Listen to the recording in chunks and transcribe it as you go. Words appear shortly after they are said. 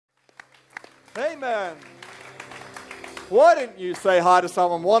Amen. Why didn't you say hi to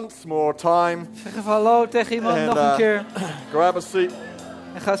someone once more time? Zeg even hallo tegen iemand nog een keer. Grab a seat.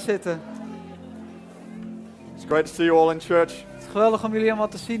 En ga zitten. It's great to see you all in church. Het is geweldig om jullie allemaal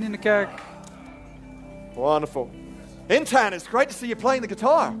te zien in de kerk. Wonderful. Intan, it's great to see you playing the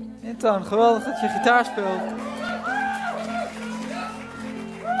guitar. Intan, geweldig dat je gitaar speelt.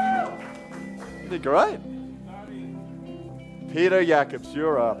 You did great. Peter Jacobs,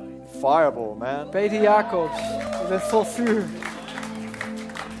 you're a fireball, man. Peter Jacobs, je bent vol vuur.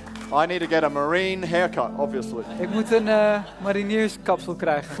 I need to get a marine haircut, obviously. Ik moet een marinierskapsel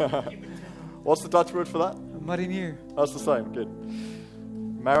krijgen. What's the Dutch word for that? Een marinier. That's the same, good.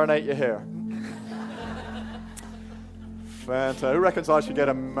 Marinate your hair. Fantastic. Who reckons I should get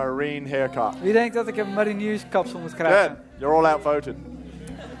a marine haircut? Wie denkt dat ik een marinierskapsel moet krijgen? Good. You're all outvoted.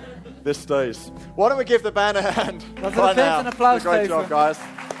 This stays. Why don't we give the band a hand? Laten we de band een applaus Great geven. job, guys.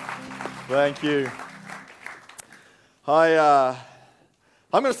 Thank you.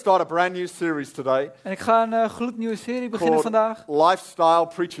 I'm going to start a brand new series today. En ik ga een gloednieuwe serie beginnen vandaag. Lifestyle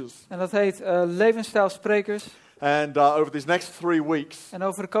Preachers. En dat heet Levensstijlsprekers. And over these next 3 weeks, En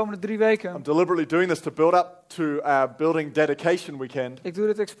over de komende 3 weken. I'm deliberately doing this to build up to our building dedication weekend. Ik doe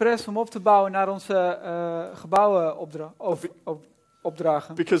dit expres om op te bouwen naar onze gebouwen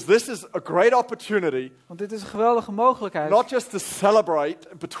opdragen. Because this is a great opportunity, Want dit is een geweldige mogelijkheid. not just to celebrate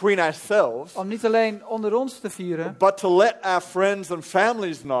between ourselves, Om niet alleen onder ons te vieren, but to let our friends and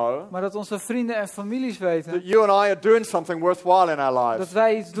families know maar dat onze vrienden en families that weten you and I are doing something worthwhile in our dat lives.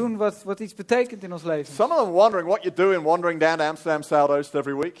 wij iets doen wat iets betekent in ons leven. Some of them wondering what you're doing wandering down to Amsterdam Zuidoost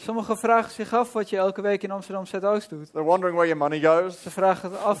every week. Sommigen vragen zich af wat je elke week in Amsterdam Zuidoost doet. They're wondering where your money goes. Ze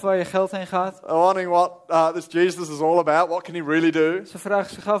vragen af waar je geld heen gaat. They're wondering what this Jesus is all about. What can he really do? Ze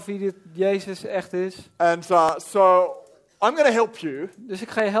vragen zich af wie dit Jezus echt is. And so I'm going to help you. Dus ik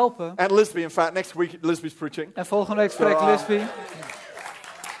ga je helpen. And Lisby, in fact, next week Lisby's preaching. En volgende week spreekt Lisby.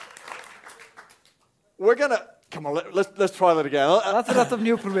 We're going to, come on, let's try that again. Laten we dat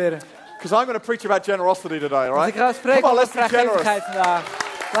opnieuw proberen. Because I'm going to preach about generosity today, all Want right? ik ga spreken Come on, over let's be generous. vrijgevigheid vandaag.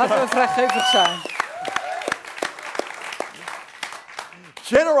 Laten we vrijgevig zijn.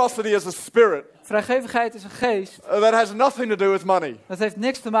 Generosity is a spirit Vrijgevigheid is een geest. that has nothing to do with money. Dat heeft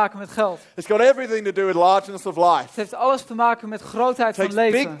niks te maken met geld. It's got everything to do with largeness of life. Het heeft alles te maken met grootheid It van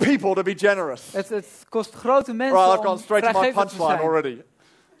takes leven. big people to be generous. Het kost grote mensen Right, I've om gone straight to my vrijgevig te punchline zijn. already.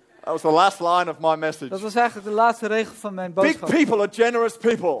 That was the last line of my message. Dat was eigenlijk de laatste regel van mijn Big boodschap. people are generous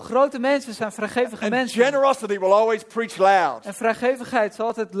people. Grote mensen zijn vrijgevige And mensen. generosity will always preach loud En vrijgevigheid zal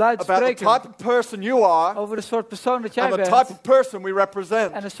altijd luid about the spreken type of person you are over de soort persoon dat jij and the bent. type of person we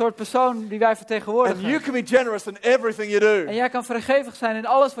represent. En de soort persoon die wij And vertegenwoordigen. you can be generous in everything you En do. jij kan vrijgevig zijn in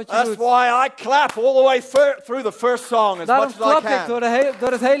alles wat je That's doet. why I clap all the way through the first song as Daarom much as I klap ik can.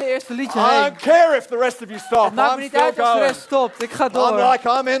 door het hele eerste liedje I heen. don't care if the rest of you stop. Het maakt me I'm niet still uit als de going. rest stopt. Ik ga door.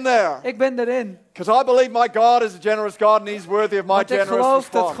 I'm in there. Ik ben erin. Because I believe my God is a generous God and He's worthy of my Want ik generous geloof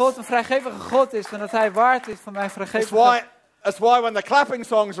dat response. God een vrijgevige God is en dat Hij waard is van mijn vrijgevigheid. That's why when the clapping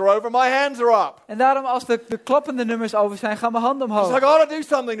songs are over, my hands are up. En daarom als de kloppende nummers over zijn, gaan mijn handen Because I omhoog. got to do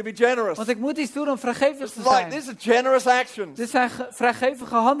something to be generous. Want ik moet iets doen om vrijgevig te It's like zijn. these are generous actions. Dit zijn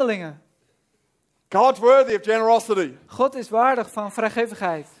vrijgevige handelingen. God's worthy of generosity. God is waardig van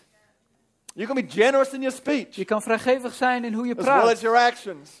vrijgevigheid. You can be generous in your speech Je kan vrijgevig zijn in hoe je as well as praat. your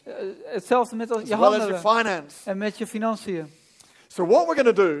actions, Hetzelfde met je as well as your handelen finance. en met je financiën. So what we're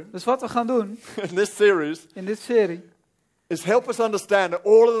going to do Dus wat we gaan doen in this series in dit serie is help us understand that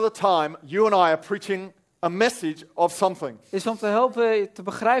all of the time you and I are preaching a message of something. is om te helpen te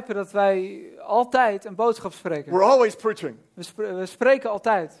begrijpen dat wij altijd een boodschap spreken. We're always preaching. We spreken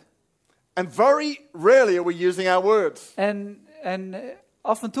altijd. And very rarely are we using our words. En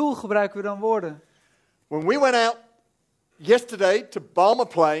af en toe gebruiken we dan woorden. When we went out yesterday to Balmer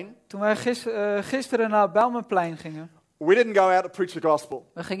Plain, Toen wij gisteren naar het Bijlmerplein gingen, we didn't go out to preach the gospel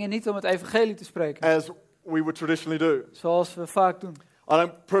we gingen niet om het evangelie te spreken, as we would traditionally do. zoals we vaak doen. I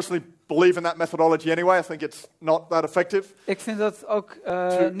don't personally believe in that methodology anyway. I think it's not that effective Ik vind dat ook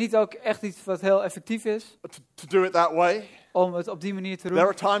niet ook echt iets wat heel effectief is, to do it that way. om het op die manier te There doen.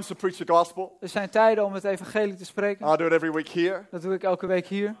 are times to preach the gospel. Er zijn tijden om het evangelie te spreken. I do it every week here. Dat doe ik elke week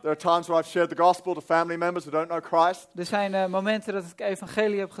hier. There are times where I've shared the gospel to family members who don't know Christ. Er zijn momenten dat ik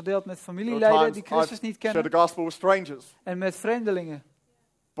evangelie heb gedeeld met There familieleden are die times Christus I've niet shared kennen the gospel with strangers. en met vreemdelingen.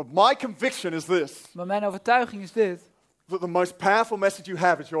 But my conviction is this, Maar mijn overtuiging is dit, that the most powerful message you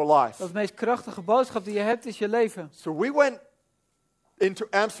have is your life. dat de meest krachtige boodschap die je hebt is je leven. So we went into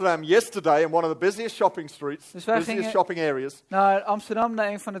Amsterdam yesterday in one of the busiest shopping streets, Dus wij busiest gingen- shopping areas, Naar Amsterdam, naar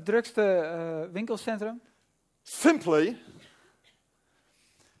een van de drukste winkelcentrum. simply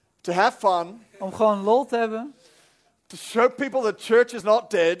to have fun, om gewoon lol te hebben, to show people that church is not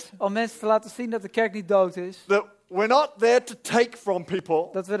dead, om mensen te laten zien dat de kerk niet dood is. that we're not there to take from people,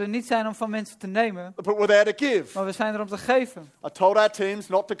 Dat we er niet zijn om van mensen te nemen, but we're there to give. maar we zijn er om te geven. I told our teams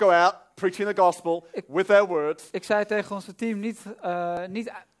not to go out preaching the gospel with their words. Ik zei tegen onze team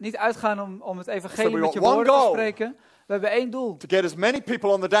niet uitgaan om het evangelie So we met je got one woorden te goal. spreken. We hebben één doel. To get as many people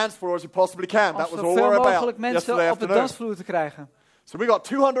on the dance floor as you possibly can. That Om was all zoveel we're mogelijk about mensen yesterday op de afternoon. dansvloer te krijgen. So we got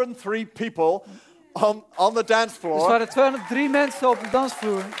 203 people on the dance Dus floor. er waren 203 mensen op de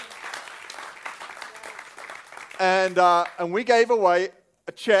dansvloer. And we gave away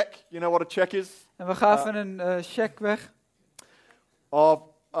a check. You know what a check is? En we gaven een cheque weg Of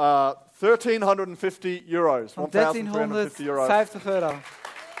 1,350 euros. van 1,350 euros. €1350.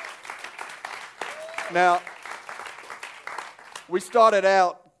 Now, we started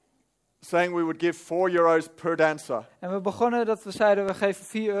out saying we would give 4 euros per dancer. En we begonnen dat we zeiden we geven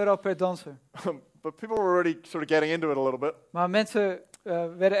 €4 per danser. But people were already sort of getting into it a little bit. Maar mensen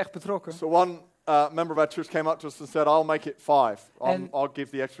werden echt betrokken. So one member of our church came up to us and said, I'll make it 5. And- I'll give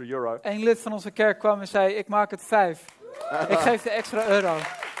the extra euro. Eén lid van onze kerk kwam en zei ik maak het 5. Ik geef de extra euro.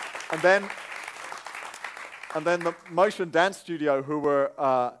 And then the Motion Dance Studio, who were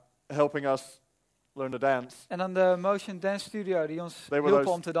helping us learn to dance, En dan de Motion Dance Studio die ons They were hielpen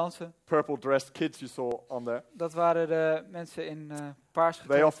those- om te dansen. purple dressed kids you saw on there, Dat waren de mensen in paars they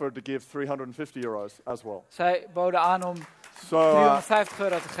gekleed. offered to give 350 euros as well. Zij boden aan om So,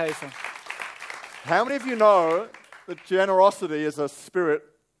 €350 te geven. how many of you know that generosity is a spirit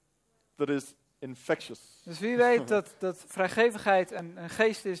that is infectious? Dus wie weet dat vrijgevigheid een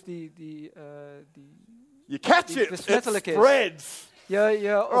geest is die You catch Die it, it besmettelijk is. spreads. je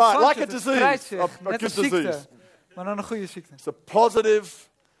Right, ontvangt like a het disease, spreidt a zich. Net good een ziekte, disease. maar dan een goede ziekte. It's a positive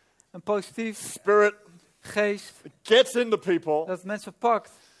Een positief spirit geest that gets into people. dat mensen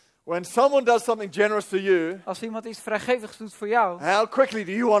pakt. When someone does something generous to you, Als iemand iets vrijgevigs doet voor jou, how quickly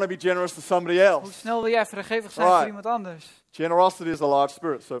do you want to be generous to somebody hoe else? snel wil jij vrijgevig zijn Right. voor iemand anders? Generosity is a large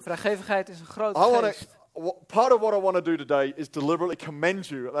spirit. So Vrijgevigheid is een grote I want geest. part of what I want to do today is deliberately commend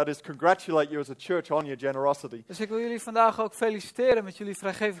you. That is, congratulate you as a church on your generosity. Dus ik wil jullie vandaag ook feliciteren met jullie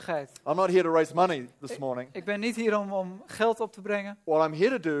vrijgevigheid. I'm not here to raise money this morning. Ik ben niet hier om geld op te brengen, What I'm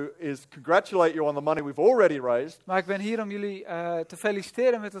here to do is congratulate you on the money we've already raised, maar ik ben hier om jullie te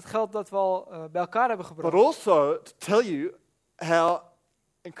feliciteren met het geld dat we al bij elkaar hebben but gebracht. also to tell you how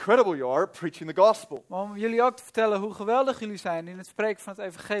incredible you are at preaching the gospel. Maar om jullie ook te vertellen hoe geweldig jullie zijn in het spreken van het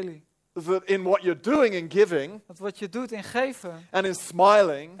evangelie. That in what you're doing in giving Dat wat je doet in geven and in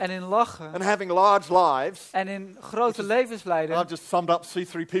smiling en in lachen and having large lives, en in grote levens and leiden, I've just summed up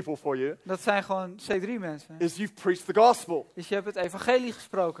C3 people for you, dat zijn gewoon C3 mensen. is you've preached the gospel Dus je hebt het evangelie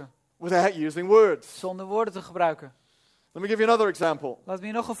gesproken, without using words. zonder woorden te gebruiken. Let me give you another example. Laat me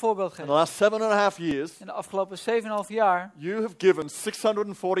je nog een voorbeeld In the geven. last 7.5 years, In de afgelopen 7,5 jaar you have given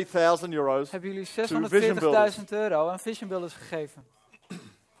 640,000 euros. hebben jullie Vision Builders. €640.000 aan Vision Builders gegeven.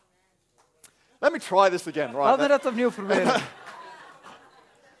 Let me try this again, Laten we right? dat opnieuw proberen.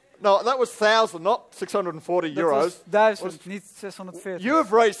 No, that was 1,000, not 640 Dat euros. was 1000, niet 640. You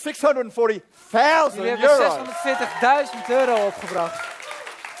have raised 640,000 Jullie hebben euros. €640.000 opgebracht.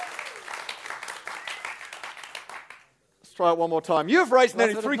 Let's try it one more time. You have raised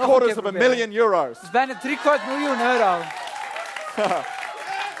nearly Laten we 3 dat nog een quarters keer of a proberen. million euros. Dat is bijna €750.000.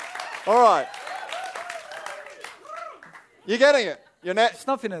 All right. You're getting it.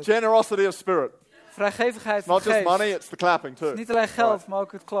 Snap je het? Generosity of spirit. Vrijgevigheid van Not just geest. money, it's the clapping too. Niet alleen geld, maar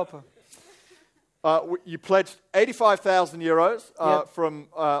ook het klappen. You pledged 85,000 euros Yep. from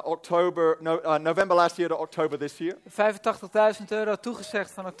November last year to October this year. €85.000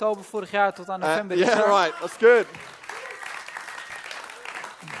 toegezegd van oktober vorig jaar tot aan november dit Yeah, jaar. right. That's good.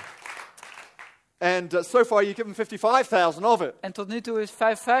 And so far you've given 55,000 of it. En tot nu toe is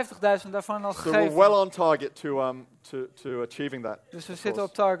 55.000 daarvan al So we're gegeven. well on target to achieving that. Dus we of zitten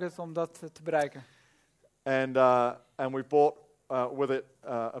op course. target om dat te bereiken. And we bought with it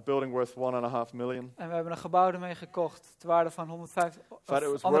a building worth 1.5 million. En we hebben een gebouw ermee gekocht, ter waarde van In fact, it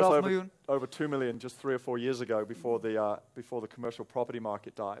was worth 1,5 miljoen. over 2 million just 3 or 4 years ago before the commercial property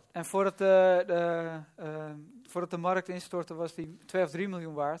market died. En voordat de markt instortte was die 2 of 3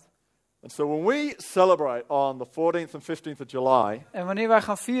 miljoen waard. And so when we celebrate on the 14th and 15th of July, En wanneer wij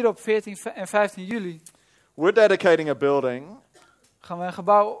gaan vieren op 14 en 15 juli, we're dedicating a building gaan we een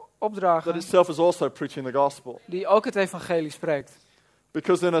gebouw that opdragen itself is also preaching the gospel. die ook het evangelie spreekt.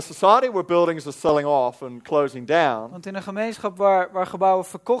 Because in a society where buildings are selling off and closing down, Want in een gemeenschap waar gebouwen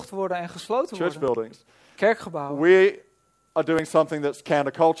verkocht worden en gesloten church worden, buildings, kerkgebouwen, we are doing something that's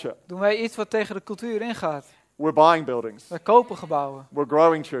counterculture. doen wij iets wat tegen de cultuur ingaat. We're buying buildings. Wij kopen gebouwen. We're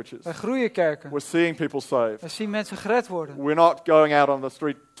growing churches. Wij groeien kerken. We're seeing people saved. Wij zien mensen gered worden. We're not going out on the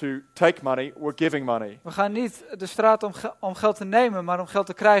street to take money. We're giving money. We gaan niet de straat om geld te nemen, maar om geld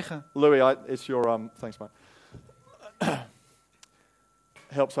te krijgen. Louis, it's your thanks, man.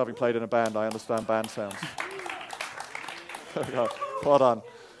 Helps having played in a band. I understand band sounds. Well done.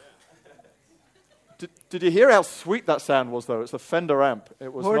 Did you hear how sweet that sound was, though? It's a Fender amp.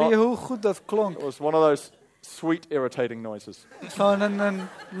 It was Hoorde je not. hoe goed dat klonk? It was one of those sweet, irritating noises. Gewoon een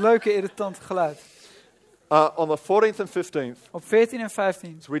leuke, irritant geluid. On the 14th and 15th, Op 14 en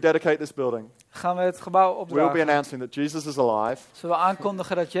 15 as we dedicate this building, gaan we het gebouw we'll be opdragen. announcing that Jesus is alive. Zullen we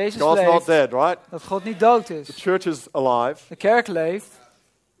aankondigen dat Jezus God's not leeft, dead, right? dat God niet dood The is. church is alive. De kerk leeft.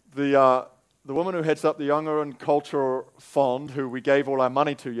 The woman who heads up the Younger and Culture Fund, who we gave all our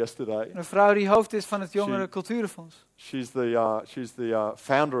money to yesterday, Een vrouw die hoofd is van het Jongeren Culturenfonds. she's the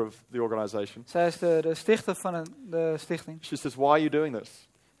founder of the organization. Zij is de stichter van de stichting. She says, "Why are you doing this?"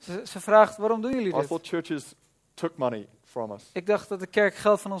 Ze vraagt, waarom doen jullie I dit? thought churches took money from us. Ik dacht dat de kerk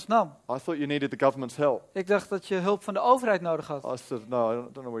geld van ons nam. I thought you needed the government's help. Ik dacht dat je hulp van de overheid nodig had. I said, "No, I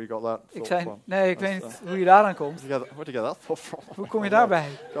don't know where you got that Ik thought zei, from." nee, ik That's, weet niet hoe je daaraan komt. Where'd you get that thought from? Hoe kom je daarbij?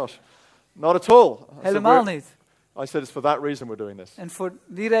 Gosh, not at all. I said, Helemaal niet. I said, it's for that reason we're doing this. En voor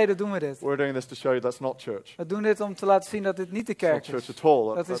die reden doen we dit. We're doing this to show you that's not church. We doen dit om te laten zien dat dit niet de It's not kerk church is. at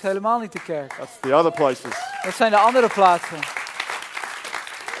all. Dat is helemaal niet de kerk. That's the other places. Dat zijn de andere plaatsen.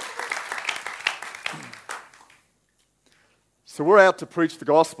 So we're out to preach the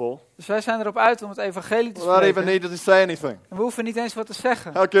gospel Dus wij zijn erop uit om het evangelie te without even spreken. needing to say anything. En we hoeven niet eens wat te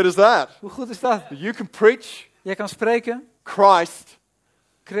zeggen. How good is that? Hoe goed is dat? You can preach Jij kan spreken, Christ,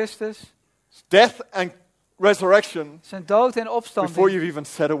 Christus, death and resurrection zijn dood en before opstanding, you've even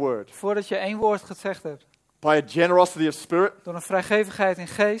said a word. voordat je één woord gezegd hebt. By a generosity of spirit, Door een vrijgevigheid in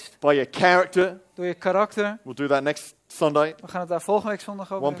geest, by your character. door je karakter. We'll do that next Sunday. We gaan het daar volgende week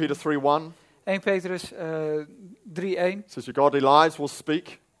zondag over 1 hebben. Peter 3:1 1 Petrus 3:1. says your godly lives will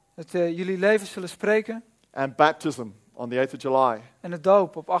speak. Dat jullie leven zullen spreken. And baptism on the 8th of July. En de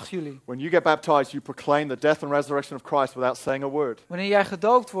doop op 8 juli. When you get baptized, you proclaim the death and resurrection of Christ without saying a word. Wanneer jij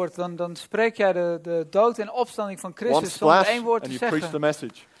gedoopt wordt, dan spreek jij de dood en opstanding van One Christus zonder splash één woord and te you preach the zeggen.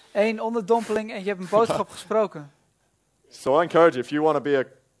 message. Eén onderdompeling en je hebt een boodschap gesproken. So I encourage you, if you want to be a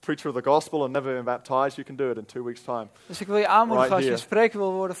preacher of the gospel and never been baptized, you can do it in 2 weeks' time. Dus ik wil je aanmoedigen, Right als je here. een spreker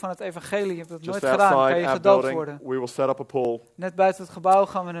wil worden van het evangelie, je hebt dat Just nooit gedaan, kan outside je our gedoopt building, worden. we will set up a pool. Net buiten het gebouw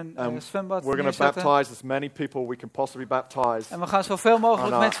gaan we een And zwembad we're going to neerzetten. baptize as many people we can possibly baptize. En we gaan zoveel mogelijk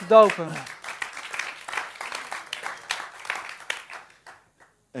Oh, no. mensen dopen.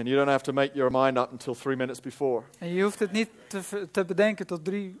 And you don't have to make your mind up until 3 minutes before. En je hoeft het niet te bedenken tot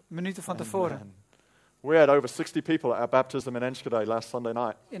 3 minuten van tevoren. And we had over 60 people at our baptism in Enschede last Sunday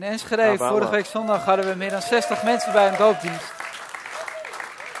night. In Enschede, about vorige that? week zondag, hadden we meer dan 60 mensen bij een doopdienst.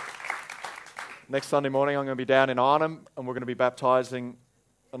 Next Sunday morning, I'm going to be down in Arnhem, and we're going to be baptizing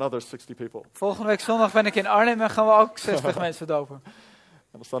another 60 people. Volgende week zondag ben ik in Arnhem en gaan we ook 60 mensen dopen.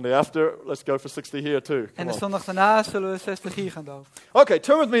 And the Sunday after, let's go for 60 here too. En Come de on. zondag daarna zullen we 60 hier gaan dopen. Okay,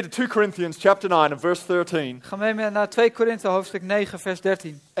 turn with me to 2 Corinthians chapter 9 and verse 13. Ga mee naar 2 Korinthe hoofdstuk 9 vers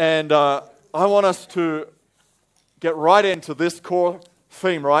 13. And I want us to get right into this core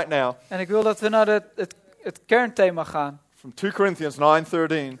theme right now En ik wil dat we naar het kernthema gaan. from 2 Corinthians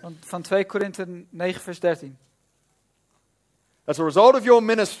 9:13. Van 2 Korinthe 9 vers 13. As a result of your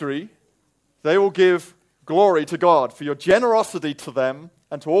ministry, they will give glory to God, for your generosity to them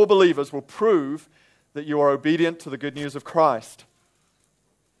and to all believers will prove that you are obedient to the good news of Christ.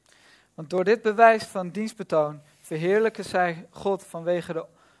 Want door dit bewijs van dienstbetoon verheerlijken zij God vanwege de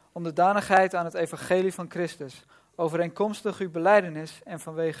onderdanigheid aan het evangelie van Christus, overeenkomstig uw belijdenis en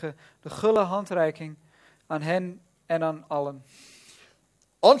vanwege de gulle handreiking aan hen en aan allen.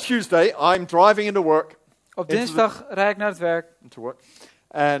 On Tuesday, I'm driving into work. Op dinsdag rijd ik naar het werk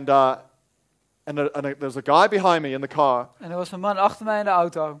And there's a guy behind me in the car, en er was een man achter mij in de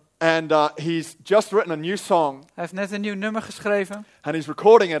auto. and he's just written a new song, Hij heeft net een nieuw nummer geschreven and he's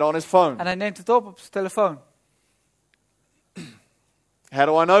recording it on his phone. en hij neemt het op zijn telefoon. How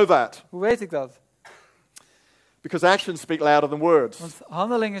do I know that? Hoe weet ik dat? Because actions speak louder than words. Want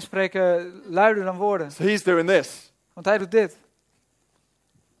handelingen spreken luider dan woorden. So he's doing this. Want hij doet dit.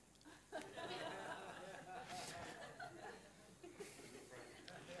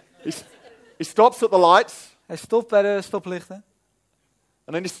 He stops at the lights, Hij stopt bij de stoplichten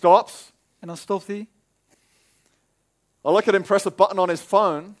and then he stops. en dan stopt hij. I look at him press a button on his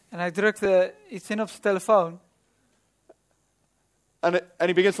phone, En hij drukt iets in op zijn telefoon and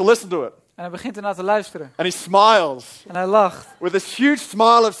he begins to listen to it. en En hij begint ernaar te luisteren. And he smiles En hij lacht. with this huge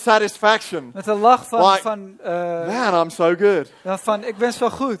smile of satisfaction. Met een lach Like, van Man, I'm so good. ik ben zo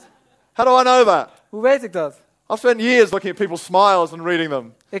goed. How do I know that? Hoe weet ik dat? I've spent years looking at people's smiles and reading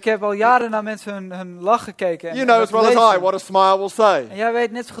them. Ik heb al jaren naar mensen hun lach gekeken. En You know as well as lezen. I what a smile will say. En jij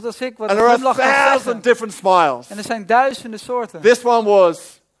weet net zo goed als ik wat And een there glimlach are kan 1,000 zeggen. different smiles. En er zijn duizenden soorten. This one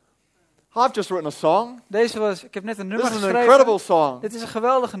was, I've just written a song. Deze was, ik heb net een This nummer is an geschreven. incredible song. Dit is een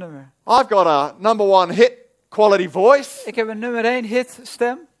geweldige nummer. I've got a #1 hit quality voice. Ik heb een nummer 1 hit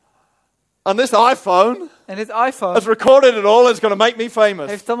stem. And this iPhone En dit iPhone has recorded it all and it's going to make me famous.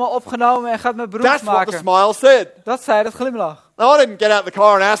 heeft het allemaal opgenomen en gaat me beroemd That's what the maken. smile said. Dat zei dat glimlach. Now, I didn't get out of the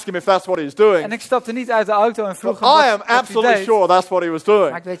car and ask him if that's what he was En doing. ik stapte niet uit de auto en vroeg But hem I wat am hij absolutely deed. sure that's what he was Maar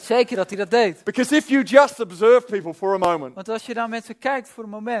doing. ik weet zeker dat hij dat deed. Because if you just observe people for a moment, Want als je naar mensen kijkt voor een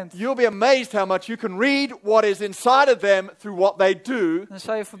moment, you'll be amazed how much you can read what is inside of them through what they do dan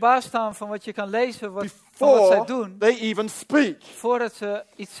zal je verbaasd staan van wat je kan lezen van wat zij before doen, they even speak. voordat ze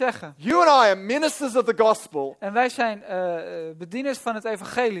iets zeggen. You and I are ministers of the gospel, En wij zijn bedieners van het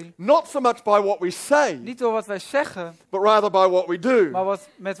evangelie, not so much by what we say, niet door wat wij zeggen, but rather by what we do. maar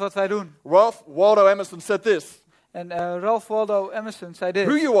met wat wij doen. Ralph Waldo Emerson said this: En Ralph Waldo Emerson zei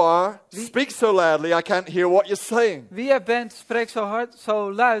Who dit. you are speaks so loudly I can't hear what you're saying. Wie jij bent, spreekt zo hard,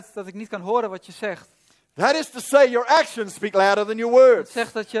 zo luid, dat ik niet kan horen wat je zegt. That is to say, your actions speak louder than your Het words.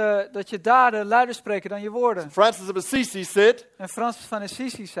 zegt dat je daden luider spreken dan je woorden. Francis of Assisi said, En Francis van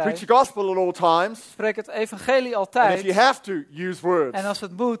Assisi zei, preach the gospel at all times, spreek het evangelie and if you altijd. have to, use words. En als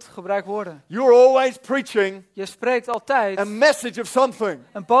het moet, gebruik woorden. You're always preaching Je spreekt altijd a message of something,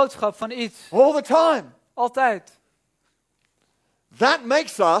 een boodschap van iets. all the time. Altijd. That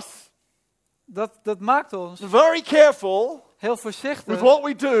makes us Dat maakt ons very careful heel with voorzichtig what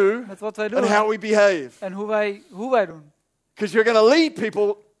we do met wat wij and how doen we behave. en hoe wij doen. Because you're going to lead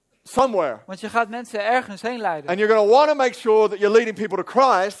people somewhere. Want je gaat mensen ergens heen leiden. And you're going to want to make sure that you're leading people to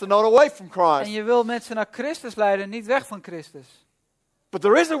Christ and not away from En Christ. je wil mensen naar Christus leiden, niet weg van Christus. But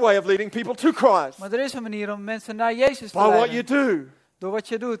there is a way of leading people to Christ Maar er is een manier om mensen naar Jezus te by what you leiden. do. Door wat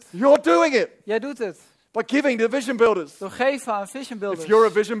je doet. You're doing it Jij doet het. by giving to vision builders. Door geven aan vision If you're a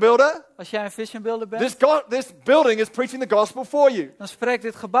builders. vision builder, Als jij een vision builder bent, this building is preaching the gospel for you. dan spreekt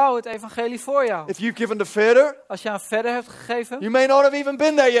dit gebouw het evangelie voor jou. If you've given to Feder, Als je aan verder hebt gegeven, you may not have even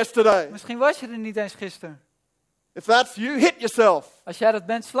been there yesterday. misschien was je er niet eens gisteren. If that's you, hit yourself. Als jij dat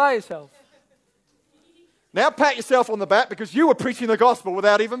bent, sla jezelf. Now pat yourself on the back because you were preaching the gospel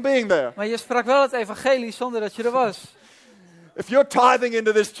without even being there. Maar je sprak wel het evangelie zonder dat je er was. If you're tithing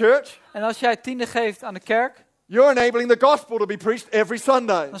into this church, En als jij tiende geeft aan de kerk, you're enabling the gospel to be preached every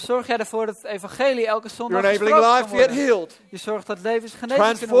Sunday. dan zorg jij ervoor dat het evangelie elke zondag You're enabling gesproken life kan to get worden. healed, Je zorgt dat levens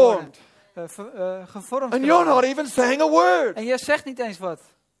genezen kunnen worden. transformed. Gevormd And kunnen you're not worden. even saying a word. En je zegt niet eens wat.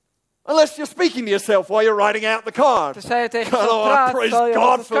 Unless you're speaking to yourself while you're writing out the card. Tenzij je tegen jezelf Oh, I praat, praise terwijl je op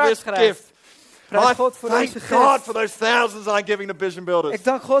God het for kaart this schrijft. gift. Prijs I God voor thank deze God gift. for those thousands I'm giving to vision builders. Ik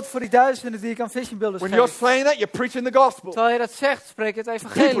dank God voor die duizenden die ik aan vision builders When you're geef. saying that, you're preaching the gospel. Terwijl je dat zegt, spreek het People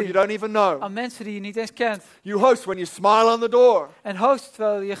you evangelie don't even know. aan mensen die je niet eens kent. You host when you smile on the door. En host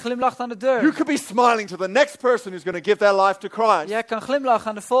terwijl je glimlacht aan de You deur. could be smiling to the next person who's going to give their life to Christ. Jij kan glimlachen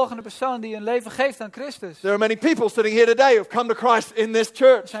aan de volgende persoon die een leven geeft aan Christus. There are many people sitting here today who've come to Christ in this Er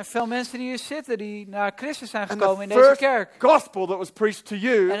church. zijn veel mensen die hier zitten die naar Christus zijn And gekomen in the deze first kerk. gospel that was preached to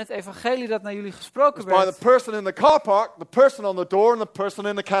you En het evangelie dat naar jullie gesproken was by the werd, person in the car park, the person on the door, and the person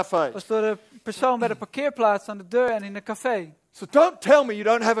in the cafe. was door de persoon bij de parkeerplaats aan de deur en in een café. So don't tell me you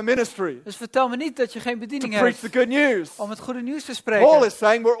don't have a ministry Dus vertel me niet dat je geen to bediening preach hebt the good news. om het goede nieuws te Paul spreken. is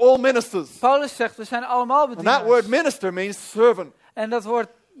saying we're all ministers. Paulus zegt, we zijn allemaal And that word bedienaars. minister means servant. En dat woord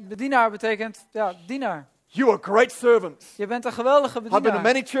bedienaar betekent, ja, dienaar. You are great servants. Je bent een geweldige I've been to bedienaar.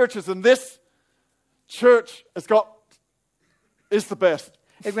 many churches and this church is the best.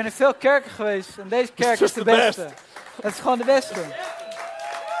 Ik ben in veel kerken geweest en deze kerk is just de the best. beste. Het is gewoon de beste.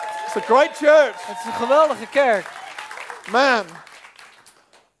 It's a great church. Het is een geweldige kerk. Man.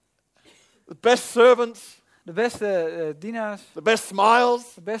 The best servants, De beste dienaars, the best smiles,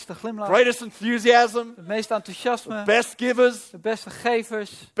 de beste glimlach, greatest enthusiasm, het meeste enthousiasme, best givers, de beste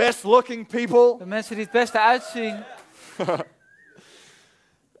gevers, best looking people, de mensen die het beste uitzien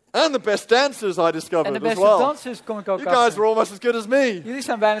and the best dancers I en de discovered as beste well. dansers kom ik ook You guys achter. were almost as good as me. Jullie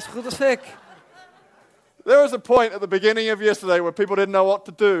zijn bijna zo goed als ik. There was a point at the beginning of yesterday where people didn't know what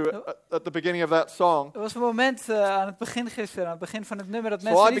to do at the beginning of that song. Er was een moment aan het begin gisteren, aan het begin van het nummer, dat So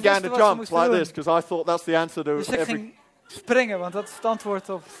mensen I niet began wisten to wat ze jump moesten like doen. this because I thought that's the answer to Dus ik every ging springen, want dat is het antwoord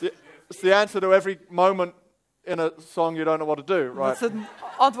op. it's the answer to every moment in a song you don't know what to do, Dat right? is het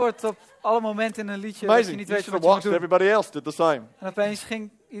antwoord op alle momenten in een liedje dat je Amazing. niet You weet should wat have je moet watched doen. everybody else did the same. En opeens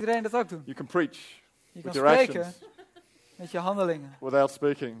ging iedereen dat ook doen. You can preach Je kan with your spreken actions met je handelingen. without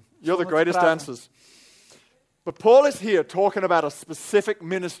speaking. You're the Zonder te greatest praten. dancers. But Paul is here talking about a specific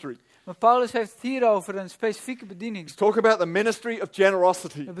ministry. Maar Paulus heeft het hier over een specifieke bediening. He's talking about the ministry of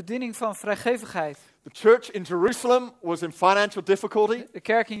generosity. De bediening van vrijgevigheid. The church in Jerusalem was in financial difficulty, De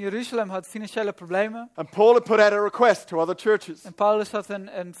kerk in Jeruzalem had financiële problemen. and Paul had put out a request to other churches. En Paulus had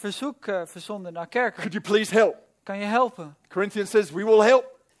een verzoek verzonden naar kerken. Could you please help? Kan je helpen? Corinthians says, we will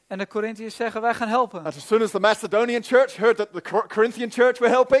help. En de Corinthiërs zeggen, wij gaan helpen. And as soon as the Macedonian church heard that the Corinthian church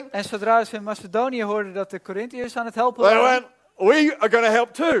were helping, En zodra ze in Macedonië hoorden dat de Corinthiërs aan het helpen they waren, went, we are going to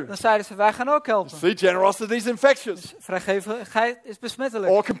help too. dan zeiden ze, wij gaan ook helpen. See, generosity is infectious Dus vrijgevigheid is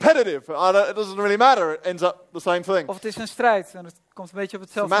besmettelijk. or competitive. It doesn't really matter. It ends up the same thing. Of het is een strijd. En het komt een beetje op So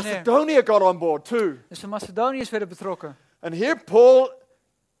hetzelfde neer. Macedonia got on board too. Dus de Macedoniërs werden betrokken. And here Paul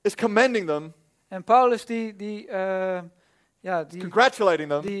is commending them, En Paulus die congratulating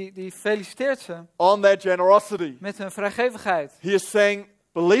them die feliciteert ze on their generosity. met hun vrijgevigheid. He is saying,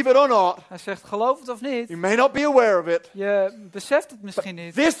 believe it or not, Hij zegt, geloof het of niet, you may not be aware of it, je beseft het misschien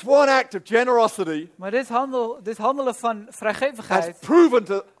niet. this one act of generosity Maar dit handelen van has vrijgevigheid proven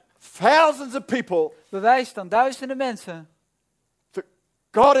to thousands of people bewijst aan duizenden mensen that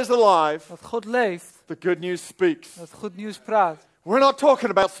God is alive, dat God leeft, the good news speaks. dat goed nieuws praat. We're not talking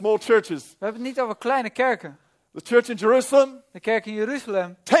about small churches. We hebben het niet over kleine kerken. The church in Jerusalem, De kerk in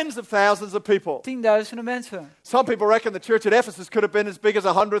Jeruzalem, tens of thousands of people. tienduizenden mensen. Some people reckon the church at Ephesus could have been as big as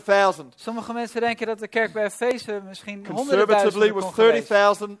 100,000. Sommige mensen denken dat de kerk bij Efeze misschien Conservatively 100.000 was kon geweest.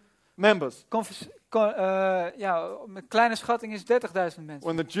 30,000 members. Met kleine schatting is 30.000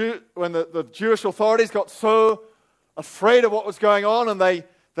 mensen. When the Jewish authorities got so afraid of what was going on and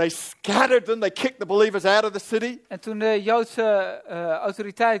they scattered them, they kicked the believers out of the city. En toen de Joodse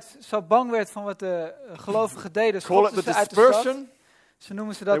autoriteit zo bang werd van wat de gelovigen deden, Call it schopten the ze uit de stad. dispersion, Ze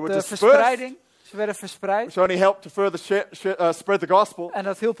noemen ze They dat were de dispersed. verspreiding. Ze werden verspreid. which only helped to further spread the gospel. En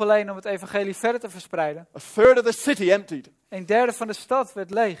dat hielp alleen om het evangelie verder te verspreiden. A third of the city emptied. Een derde van de stad werd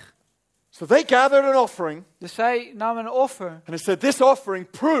leeg. So they gathered an offering, Dus zij namen een offer. and it said this offering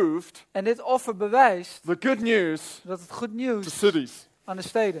proved En dit offer bewijst the good news dat het goed to nieuws cities, aan de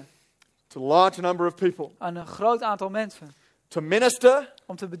steden, to a large number of people. aan een groot aantal mensen. To minister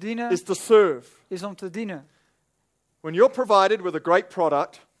Om te bedienen is to serve. is om te dienen. When you're provided with a great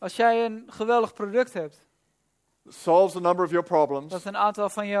product Als jij een geweldig product hebt, that solves a number of your problems, dat een aantal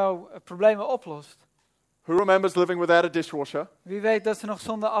van jouw problemen oplost. who remembers living without a dishwasher? Wie weet dat ze nog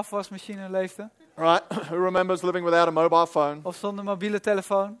zonder afwasmachine leefden? Right? Who remembers living without a mobile phone? Of zonder mobiele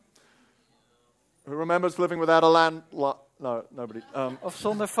telefoon? Who remembers living without a no, nobody. Of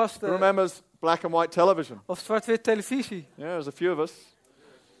zonder Who vaste remembers black and white television? of zwart-wit televisie? Yeah, there's a few of us.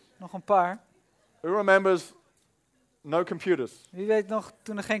 Nog een paar. Who remembers no computers? Wie weet nog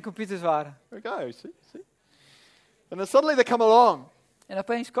toen er geen computers waren? There we go, see? And then suddenly they come along, En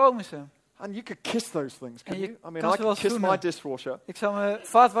opeens komen ze. and you could kiss those things, En can je you? I mean, kan I ze wel could kiss my zoenen. dishwasher. Ik zou mijn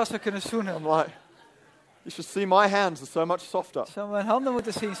vaatwasser kunnen zoenen. I'm like, you should see my hands, they're so much softer. Ik zou mijn handen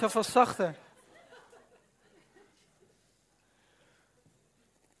moeten zien, zoveel zachter.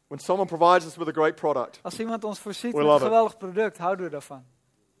 When someone provides us with a great product, Als iemand ons voorziet We met love een it. geweldig product, houden we daarvan.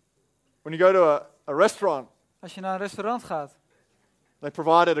 when you go to a restaurant, Als je naar een restaurant gaat they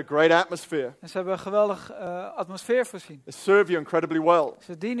provided a great atmosphere. en ze hebben een geweldig atmosfeer voorzien. They serve you incredibly well.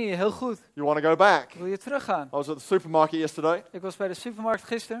 Ze dienen je heel goed. You want to go back. Wil je teruggaan? I was at the supermarket yesterday, Ik was bij de supermarkt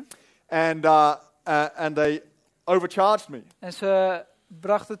gisteren and they overcharged me. en ze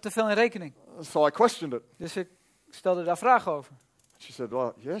brachten te veel in rekening. So I questioned it. Dus ik stelde daar vragen over. She said,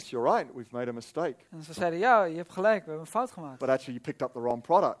 well, yes, you're right, we've made a mistake. En ze zeiden, ja, je hebt gelijk, we hebben een fout gemaakt. But actually, you picked up the wrong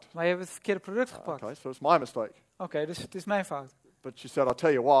product. Maar je hebt het verkeerde product gepakt. Okay, so it's my mistake. Oké, dus het is mijn fout. But she said, I'll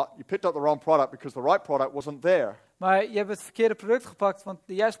tell you what, you picked up the wrong product because the right product wasn't there. Maar je hebt het verkeerde product gepakt, want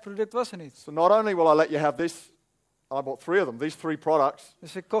de juiste product was er niet. So not only will I let you have this, I bought 3 of them, these 3 products.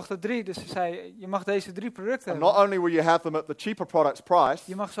 Dus ik kocht er 3, dus ze zei, je mag deze 3 producten And hebben. not only will you have them at the cheaper product's price,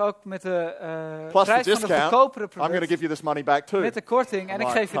 Je mag ze ook met de Plus the prijs van de discount, goedkopere I'm going to product, give you this money back too. met de korting, en I'm ik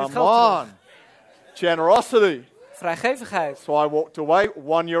like, geef je het come geld terug. on. Generosity. Vrijgevigheid. So I walked away,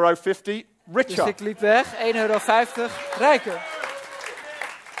 €1.50 Dus richer. ik liep weg, €1,50 rijker.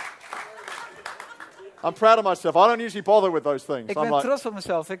 I'm proud of myself. I don't usually bother with those things. Ik I'm ben like, trots op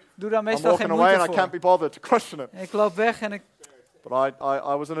mezelf. Ik doe daar I'm meestal geen walking away and moeite I can't voor. be bothered to question it. Ik loop weg en ik... But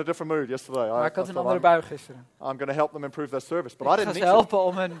I was in a different mood yesterday. Maar ik had I een thought, andere bui gisteren. I'm going to help them improve their service. But I Ik ga didn't ze need to. helpen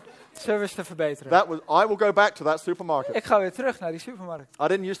om hun service te verbeteren. I will go back to that supermarket. Ik ga weer terug naar die supermarkt. I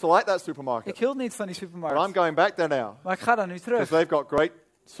didn't used to like that Ik supermarket. hield niet van die But I'm supermarkt. going back there now. Maar ik ga daar nu terug. Because they've got great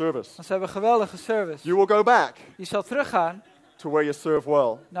service. Want ze hebben geweldige service. You will go back Je zal teruggaan to where you serve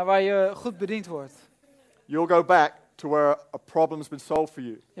well. naar waar je goed bediend wordt. You'll go back to where a problem's been solved for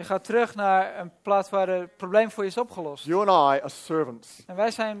you. Je gaat terug naar een plaats waar het probleem voor je is opgelost. You and I are servants En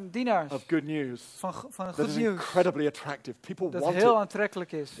wij zijn dienaars of good news. van That goed is nieuws. incredibly attractive. People Dat want heel it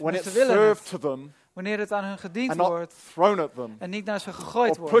aantrekkelijk is. when it's Mensen willen served het. to them Wanneer het aan hun gediend and not wordt thrown at them en niet naar ze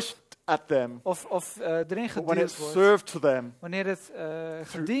gegooid or wordt. pushed at them. Of erin But when geduwd it's wordt. served to them, Wanneer het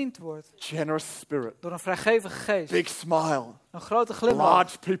gediend wordt generous spirit, door een vrijgevige geest. big smile, Een grote glimlach.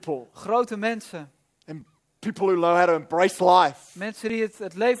 large people, Grote mensen. and people who know how to embrace life, Mensen die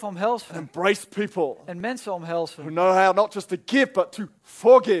het leven omhelzen. embrace people, En mensen who omhelzen. know how not just to give but to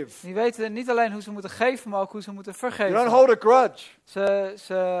forgive. Die weten niet alleen hoe ze moeten geven, maar ook hoe ze moeten You don't vergeven. hold a grudge.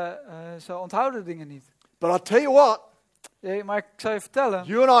 Ze onthouden dingen niet. But I'll tell you what, Maar ik zou je vertellen,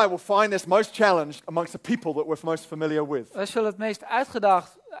 you and I will find this most challenged amongst the people that we're most familiar with. wij zullen het meest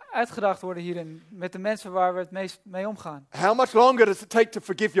uitgedaagd worden hierin met de mensen waar we het meest mee omgaan. How much longer does it take to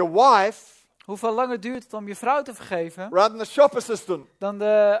forgive your wife Hoeveel langer duurt het om je vrouw te vergeven rather than the shop assistant? dan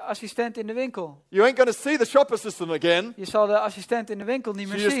de assistent in de winkel? You ain't going to see the shop assistant again. Je zal de assistent in de winkel niet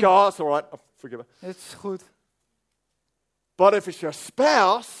So meer you just zien. go, oh, it's all right, I'll forgive her. Het is goed. But if it's your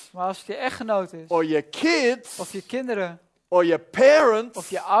spouse Maar als het je echtgenoot is, or your kids of je kinderen, or your parents of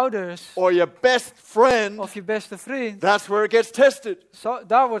je ouders, or your best friend, of je beste vriend, that's where it gets tested.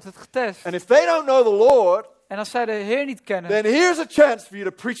 daar wordt het getest. And if they don't know the Lord, En als zij de Heer niet kennen, then here's a chance for you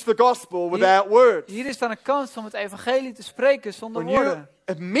to preach the gospel without words. hier is dan een kans om het evangelie te spreken zonder When you woorden.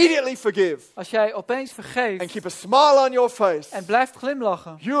 immediately forgive Als jij opeens and vergeeft keep a smile on your face, en blijft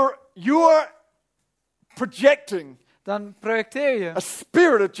glimlachen, you're projecting dan projecteer je a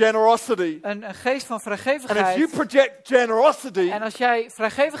spirit of generosity. een geest van And if vrijgevigheid. you project generosity, En als jij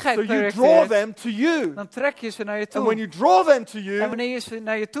vrijgevigheid so you draw projecteert, them to you. dan trek je ze naar je And when toe. you draw them to En you, wanneer je ze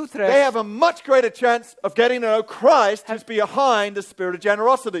naar je toe they trekt, have a much greater chance of getting to know Christ, who's behind the spirit of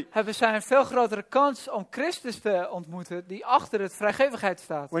generosity. hebben zij een veel grotere kans om Christus te ontmoeten die achter het vrijgevigheid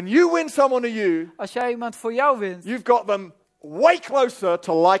staat. When you win someone to you, Als jij iemand voor jou wint, you've got them way closer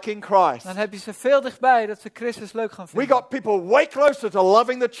to liking Christ. dan heb je ze veel dichtbij dat ze Christus leuk gaan We vinden. got people way closer to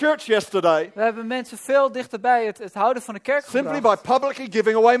loving the church yesterday We hebben mensen veel dichterbij het houden van de kerk simply gebracht by publicly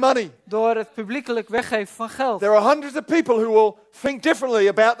giving away money. door het publiekelijk weggeven van geld. There are hundreds of people who will think differently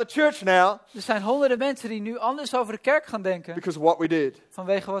about the church now Er zijn honderden mensen die nu anders over de kerk gaan denken because of what we did.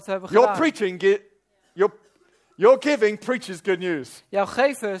 vanwege wat we hebben Your gedaan. preaching, your giving preaches good news. Jouw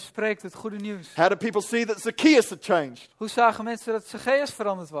geven spreekt het goede nieuws. How did people see that Zacchaeus had changed? Hoe zagen mensen dat Zacchaeus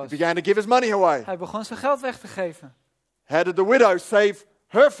veranderd He was? began to give his money away. Hij begon zijn geld weg te geven. How did the widow save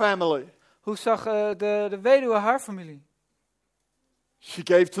her family? Hoe zag de weduwe haar familie? She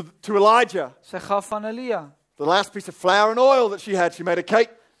gave to Elijah. Zij gaf van Elia. The last piece of flour and oil that she had, she made a cake,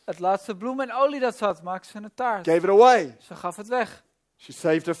 Het laatste bloem en olie dat ze had, maakte ze een taart. gave it away. Ze gaf het weg. She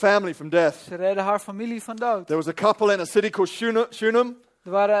saved her family from death. Ze redde haar familie van dood. There was a couple in a city called Shunem,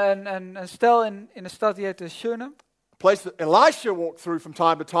 Er waren een stel in de stad die heette Shunem. a place that Elisha walked through from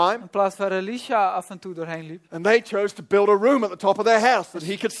time to time. Een plaats waar Elisha af en toe doorheen liep. And they chose to build a room at the top of their house that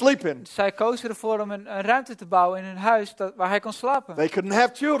he could sleep in. Zij kozen ervoor om een ruimte te bouwen in hun huis waar hij kon slapen. They couldn't have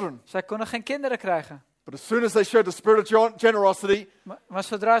children. Zij konden geen kinderen krijgen. But as soon as they showed the spirit of generosity, Maar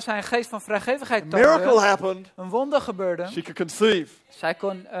zodra zij een geest van a vrijgevigheid miracle toonde, happened. een wonder gebeurde, She could conceive. zij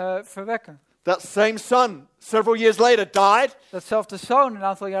kon verwekken. That same son, several years later, died. Datzelfde zoon een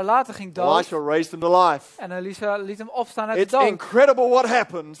aantal jaar later ging dood. Elisha raised him to life. En Elisa liet hem opstaan uit de It's dood. incredible what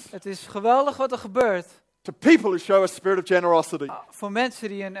happens Het is geweldig wat er gebeurt to people who show a spirit of generosity. voor mensen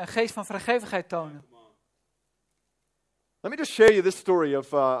die een geest van vrijgevigheid tonen. Let me just share you this story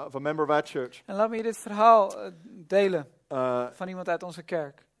of a member of our church. En laat me je dit verhaal delen Uh, van iemand uit onze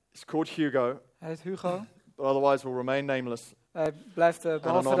kerk. it's called Hugo, Hij heet Hugo. but otherwise will remain nameless. Hij blijft behalve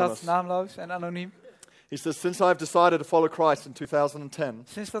anonymous. dat naamloos en anoniem. He says, since I've decided to follow Christ in 2010,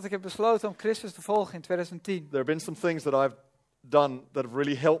 Sinds dat ik heb besloten om Christus te volgen in 2010, there have been some things that I've done that have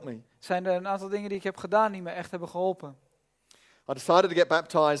really helped me. zijn er een aantal dingen die ik heb gedaan die me echt hebben geholpen. I decided to get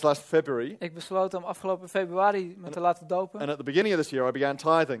baptized last February, Ik besloot om afgelopen februari me te laten dopen. and at the beginning of this year I began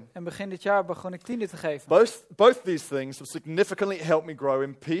tithing. En begin dit jaar begon ik tiende te geven. Both these things have significantly helped me grow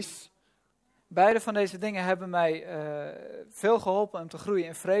in peace, Beide van deze dingen hebben mij veel geholpen om te groeien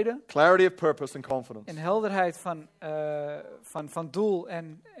in vrede, clarity of purpose, and confidence. in helderheid van doel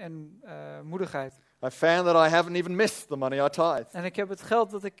en moedigheid. I found that I haven't even missed the money I tithe. En ik heb het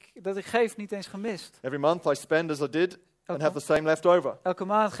geld dat ik geef niet eens gemist. Every month I spend as I did and have Elke, the same left over. elke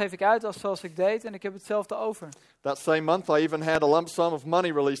maand geef ik uit zoals ik deed en ik heb hetzelfde over. That same month I even had a lump sum of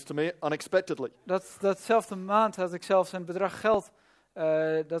money released to me unexpectedly. Datzelfde maand had ik zelfs een bedrag geld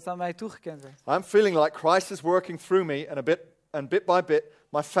dat aan mij toegekend werd. I'm feeling like Christ is working through me and a bit and bit by bit,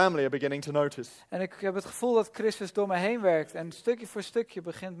 my family are beginning to notice. En ik heb het gevoel dat Christus door mij heen werkt. En stukje voor stukje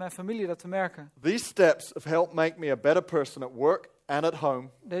begint mijn familie dat te merken. These steps have helped make me a better person at work and at home.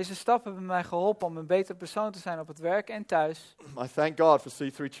 Deze stappen hebben mij geholpen om een betere persoon te zijn op het werk en thuis. I thank God for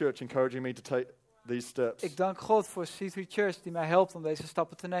C3 Church encouraging me to take these steps. Ik dank God voor C3 Church die mij helpt om deze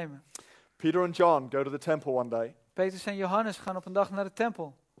stappen te nemen. Peter and John go to the temple one day, Petrus en Johannes gaan op een dag naar de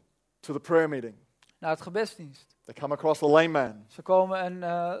tempel, to the prayer meeting. naar het gebedsdienst. They come across a lame man. Ze komen een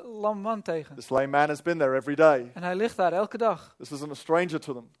lam man tegen. This lame man has been there every day. En hij ligt daar elke dag. This isn't a stranger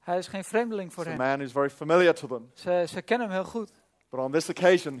to them. Hij is geen vreemdeling voor It's a hen. man who's very familiar to them. Ze kennen hem heel goed. But on this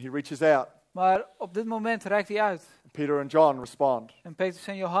occasion, he reaches out. Maar op dit moment reikt hij uit. Peter and John respond. En Petrus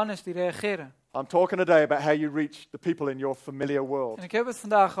en Johannes die reageren. I'm talking today about how you reach the people in your familiar world, En ik heb het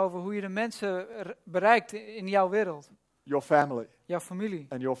vandaag over hoe je de mensen bereikt in jouw wereld. your family Jouw familie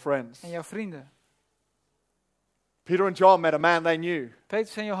and your friends. en jouw vrienden. Peter and John met a man they knew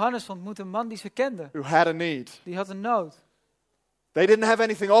Petrus en Johannes ontmoetten een man die ze kenden. who had a need. Die had een nood. They didn't have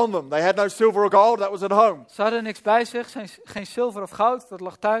anything on them. They had no silver or gold. That was at home. Ze hadden niks bij zich, geen zilver of goud, dat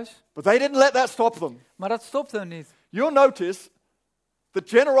lag thuis. But they didn't let that stop them. Maar dat stopte hen niet. You'll notice that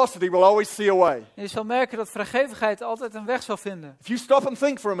generosity will always see a way. En je zal merken dat vrijgevigheid altijd een weg zal vinden. If you stop and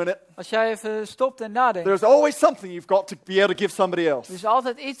think for a minute, Als jij even stopt en nadenkt. there's always something you've got to be able to give somebody else. Er is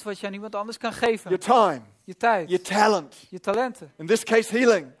altijd iets wat je aan iemand anders kan geven. Your time, Je tijd, your talent, je talenten. in this case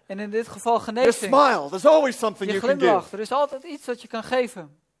healing, En in dit geval your genezing. smile. There's always something Je you can glimlach. give. Er is altijd iets dat je kan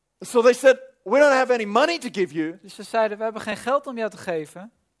geven. So they said, we don't have any money to give you, Dus ze zeiden, we hebben geen geld om jou te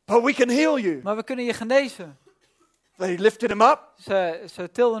geven. but we can heal you. Maar we kunnen je genezen. They lifted him up. Ze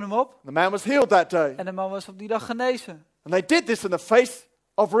tilden hem op. The man was healed that day. En de man was op die dag genezen. And they did this in the face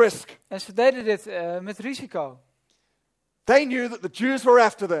of risk. En ze deden dit met risico. They knew that the Jews were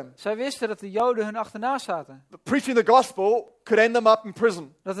after them. Zij wisten dat de Joden hun achterna zaten. That preaching the gospel could end them up in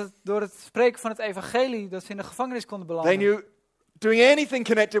prison. Dat het door het spreken van het evangelie dat ze in de gevangenis konden They belanden. knew doing anything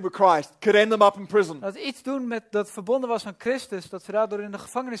connected with Christ could end them up in prison. Dat iets doen met dat verbonden was aan Christus, dat ze daardoor in de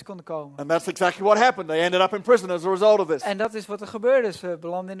gevangenis konden komen. And that's exactly what happened. They ended up in prison as a result of this. En dat is wat er gebeurde. Ze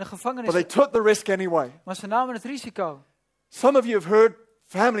belanden in de But gevangenis. they took the risk anyway. Maar ze namen het risico. Some of you have heard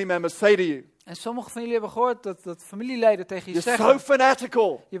family members say to you, En sommigen van jullie hebben gehoord dat familieleden tegen je you're so zeggen.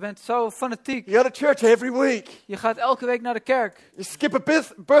 fanatical. Je bent zo fanatiek. You go to church every week. Je gaat elke week naar de kerk. You skip a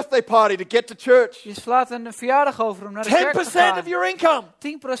birthday party to get to church. Je slaat een verjaardag over om naar de kerk te 10% gaan. of your income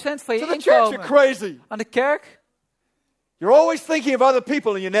 10% van je to the church. You're inkomen crazy. aan de kerk. You're always thinking of other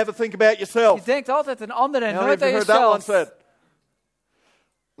people and you never think about Je yourself. denkt altijd aan anderen en How many nooit of aan you heard that one jezelf. said?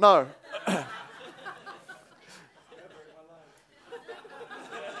 No.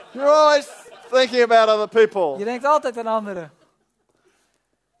 You're always thinking about other people. Je denkt altijd aan anderen.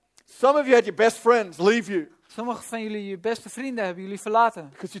 Some of you had your best friends leave you Sommige van jullie, je beste vrienden, hebben jullie verlaten.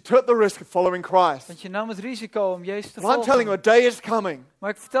 because you took the risk of following Christ. Want je nam het risico om Jezus te But I'm telling you, volgen. a day is coming Maar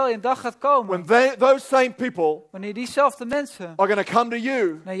ik vertel je, een dag gaat komen. when those same people Wanneer diezelfde mensen are going to come to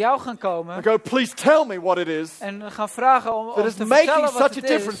you naar jou gaan and komen. go, please tell me what it is En gaan vragen om that is te making vertellen wat such a het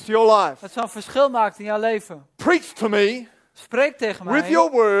difference is. to your life. Dat zo'n verschil maakt in jouw leven. Preach to me Spreek tegen with mij.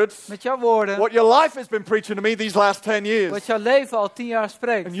 your words Met jouw woorden. what your life has been preaching to me these last 10 years. Wat jouw leven al 10 jaar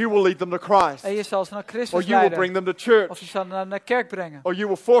spreekt. And you will lead them to Christ. En je zal ze naar Or Christus you will bring leiden. them to Of je church. zal naar de kerk brengen. Or you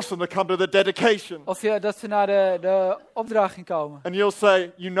will force them to come to the dedication. Of dat ze naar de opdraging komen. And you'll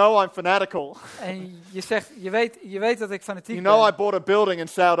say, you know I'm fanatical. En je zegt, je weet dat ik fanatiek You know I ben. bought a building in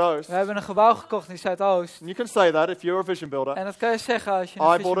South-Oost. We hebben een gebouw gekocht in Zuidoost. And you can say that if you're a vision builder. En dat kan je zeggen als je I een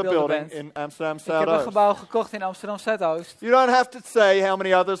bought a visionbeelder building bent. in Amsterdam Ik heb een South-Oost. gebouw gekocht in Amsterdam Zuidoost. You don't have to say how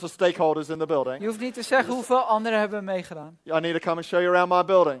many others are stakeholders in the building. Je hoeft niet te zeggen hoeveel anderen hebben meegedaan. I need to come and show you around my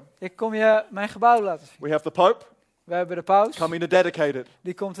building. Ik kom je mijn gebouw laten zien. We have the Pope We hebben de paus. coming to dedicate it.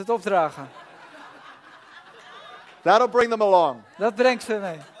 Die komt het opdragen. That'll bring them along. Dat brengt ze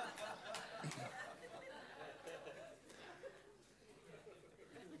mee.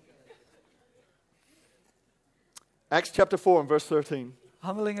 Acts chapter 4 and verse 13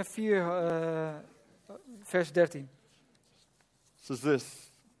 Handelingen 4, vers 13. says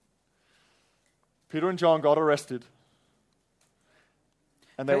this. Peter and John got arrested.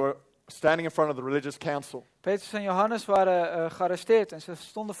 And they were standing in front of the religious council. Petrus en Johannes waren gearresteerd en ze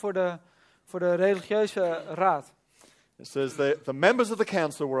stonden voor de religieuze raad. It says the members of the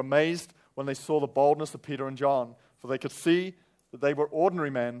council were amazed when they saw the boldness of Peter and John, for they could see that they were ordinary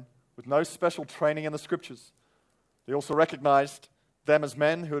men with no special training in the scriptures. They also recognized them as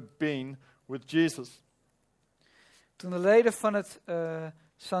men who had been with Jesus. Toen de leden van het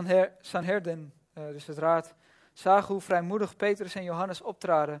Sanhedrin, dus het raad, zagen hoe vrijmoedig Petrus en Johannes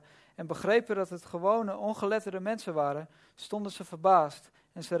optraden en begrepen dat het gewone, ongeletterde mensen waren, stonden ze verbaasd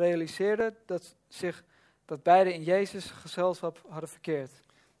en ze realiseerden dat beiden in Jezus' gezelschap hadden verkeerd.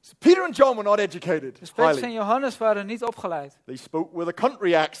 So Peter and John were not educated Dus Petrus en highly. Johannes waren niet opgeleid. They spoke with a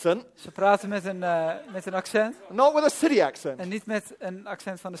country accent, Ze praten met een accent not with a city accent. en niet met een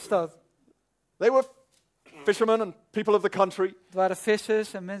accent van de stad. They were fishermen and people of the country, Het waren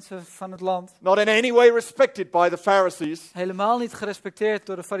vissers en mensen van het land. not in any way respected by the Pharisees, Helemaal niet gerespecteerd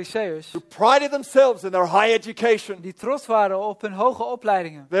door de Farizeeërs. who prided themselves in their high education, Die trots waren op hun hoge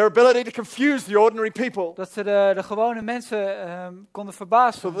opleidingen. their ability to confuse the ordinary people, Dat ze de gewone mensen konden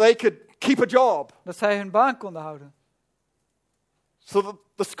verbazen. so that they could keep a job, Dat zij hun baan konden houden. so that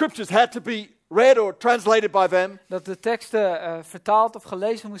the scriptures had to be read or translated by them. Dat de teksten vertaald of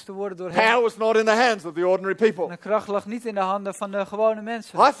gelezen moesten worden door hen. Power was not in the hands of the ordinary En people. de kracht lag niet in de handen van de gewone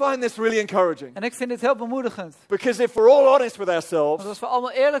mensen. I find this really encouraging, En ik vind dit heel bemoedigend. because if we're all honest with ourselves, Want als we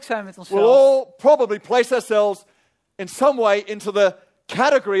allemaal eerlijk zijn met we'll onszelf, all probably place ourselves in some way into the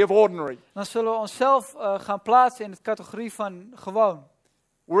category of ordinary. dan zullen we onszelf gaan plaatsen in de categorie van gewoon.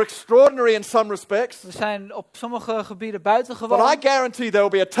 We're extraordinary in some respects, We zijn op sommige gebieden but buitengewoon. I guarantee there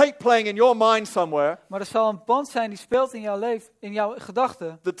will be a tape playing in your mind somewhere Maar er zal een band zijn die speelt in jouw leven, in jouw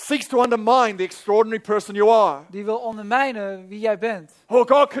gedachten. that seeks to undermine the extraordinary person you are. Die wil ondermijnen wie jij bent. Oh,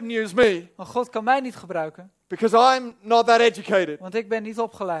 God couldn't use me Maar God kan mij niet gebruiken, because I'm not that educated. want ik ben niet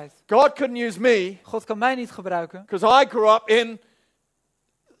opgeleid. God couldn't use me God kan mij niet gebruiken, because I grew up in,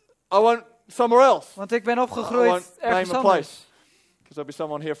 somewhere else. want ik ben I won't opgegroeid ergens name a anders. place, because there'll be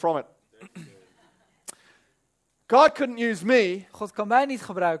someone here from it. God couldn't use me God kan mij niet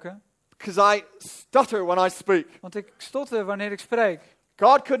gebruiken, because I stutter when I speak. want ik stotter wanneer ik spreek.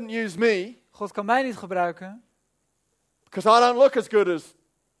 God couldn't use me God kan mij niet gebruiken, because I don't look as good as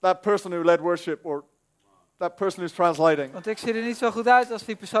that person who led worship or that person who's translating. want ik zie er niet zo goed uit als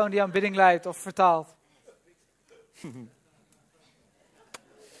die persoon die aanbidding leidt of vertaalt.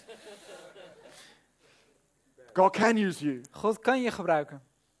 God can use you. God kan je gebruiken.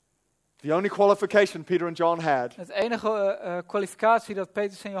 The only qualification Peter and John had Het enige kwalificatie dat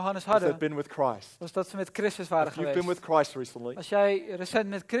Petrus en Johannes was they'd hadden, been with Christ. was dat ze met Christus waren If you've been geweest. with Christ recently, Als jij recent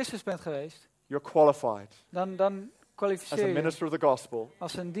met Christus bent geweest, you're qualified dan as kwalificeer a je minister of the gospel.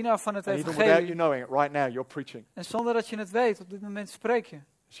 als een dienaar van het And even without you evangelie. knowing it, right now you're preaching. En zonder dat je het weet, op dit moment spreek je.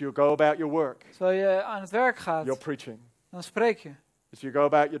 As you go about your work, Terwijl je aan het werk gaat, you're preaching. dan spreek je. As you go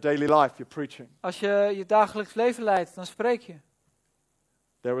about your daily life, you're preaching. Als je je dagelijks leven leidt, dan spreek je.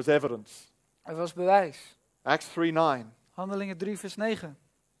 There was evidence. Er was bewijs. Acts 3:9. Handelingen 3 vers 9.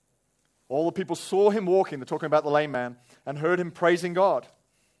 All the people saw him walking, they're talking about the lame man, and heard him praising God.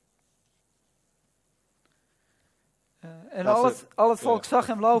 En That's it. al het volk zag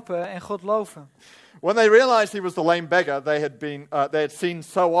hem lopen en God loven. When they realized he was the lame beggar they had seen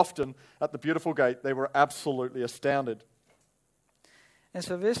so often at the beautiful gate, they were absolutely astounded. En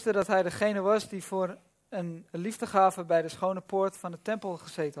ze wisten dat hij degene was die voor een liefdegave bij de schone poort van de tempel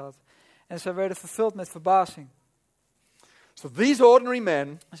gezeten had. En ze werden vervuld met verbazing. So these ordinary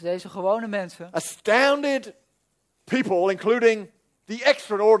men Dus deze gewone mensen astounded people, including the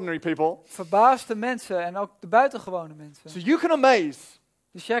extraordinary people. verbaasden mensen en ook de buitengewone mensen. So you can amaze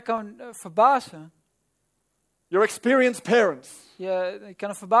Dus jij kan verbazen. your experienced parents. Je kan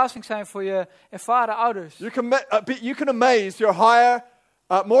een verbazing zijn voor je ervaren ouders. You can amaze your higher,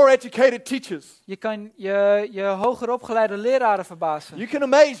 more educated teachers. Je kan je hoger opgeleide leraren verbazen. You can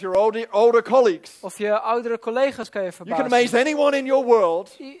amaze your older colleagues. Of je oudere collega's kan je You can verbazen. amaze anyone in your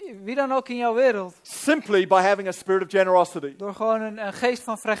world Wie dan ook in jouw wereld. simply by having a spirit of generosity. Door gewoon een geest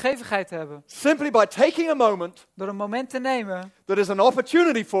van vrijgevigheid te hebben. Simply by taking a moment Door een moment te nemen that is an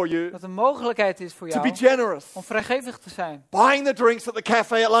opportunity for you dat een mogelijkheid is voor to be jou generous. om vrijgevig te zijn. Buying the drinks at the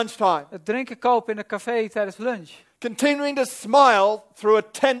cafe at lunchtime. Het drinken kopen in een café tijdens lunch. Continuing to smile through a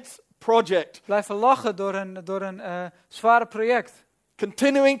tense project. Blijven lachen door een zware project.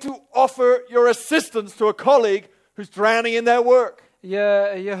 Continuing to offer your assistance to a colleague who's drowning in their work.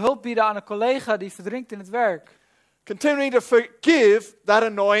 Je hulp bieden aan een collega die verdrinkt in het werk. Continuing to forgive that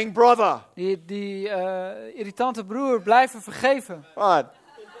annoying brother. Die irritante broer blijven vergeven. Right.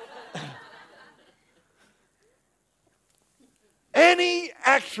 Any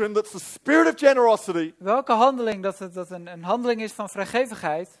action that's the spirit of generosity Welke handeling dat een handeling is van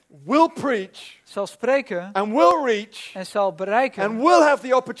vrijgevigheid, will preach zal spreken and will reach en zal bereiken and will have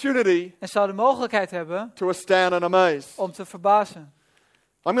the opportunity en zal de mogelijkheid hebben to astound and amaze. om te verbazen.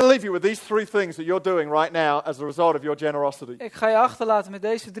 I'm going to leave you with these three things that you're doing right now as a result of your generosity. Ik ga je achterlaten met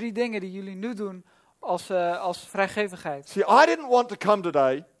deze 3 dingen die jullie nu doen als vrijgevigheid. See, I didn't want to come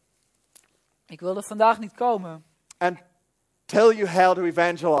today Ik wilde vandaag niet komen and tell you how to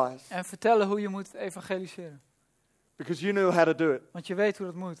evangelize en vertellen hoe je moet evangeliseren. because you know how to do it. Want je weet hoe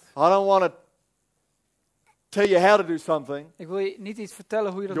dat moet. I don't want to tell you how to do something Ik wil je niet iets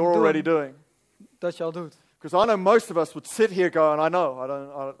vertellen hoe je dat you're moet already doen, doing. dat je al doet. Because I know most of us would sit here going, I know, I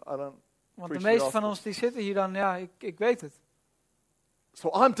don't. Want de preach the meeste van gospel. ons die zitten hier dan, ja, ik weet het. So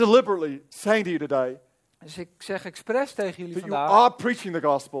I'm deliberately saying to you today Dus ik zeg expres tegen jullie that you vandaag, are preaching the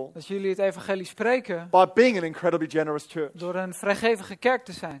gospel dat jullie het evangelie spreken by being an incredibly generous church. door een vrijgevige kerk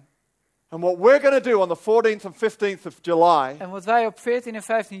te zijn. And what we're going to do on the 14th and 15th of July En wat wij op 14 en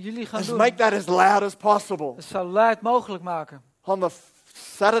 15 juli gaan is doen, make that as loud as possible. dat zal luid mogelijk maken. On the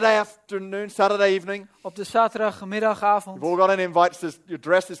Saturday afternoon, Saturday evening, Op de zaterdagmiddagavond. you've all got an invite. It says your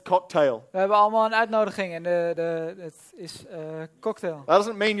dress is cocktail. We hebben allemaal een uitnodiging en het is cocktail. That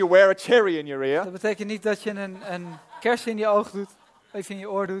doesn't mean you wear a cherry in your ear. Dat betekent niet dat je een kers in je oog doet, of in je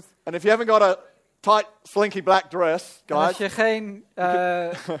oor doet. And if you haven't got a tight, slinky black dress, En als guys, je geen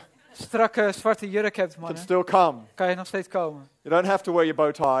strakke zwarte jurk hebt, can mannen, still come. kan je nog steeds komen. You don't have to wear your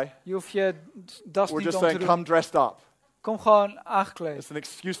bow tie. Je hoeft je das We're niet just om te saying doen. come dressed up. Kom gewoon aangekleed. It's an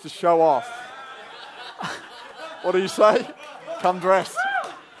excuse to show off. What do you say? Come dressed.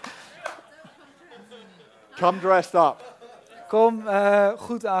 Come dressed up. Kom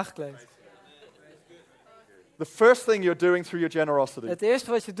goed aangekleed. The first thing you're doing through your generosity Het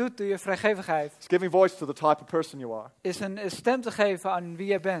eerste wat je doet door je vrijgevigheid is giving voice to the type of person you are. is een stem te geven aan wie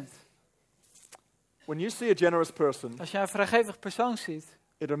jij bent. When you see a generous person, Als je een vrijgevig persoon ziet,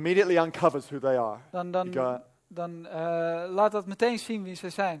 it immediately uncovers who they are. dan laat dat meteen zien wie ze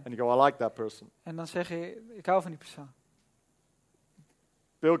zijn. And you go, I like that person. En dan zeg je, ik hou van die persoon.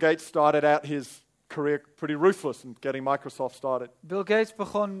 Bill Gates started out his career pretty ruthless in getting Microsoft started. Bill Gates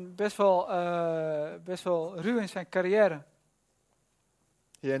begon best wel ruw in zijn carrière.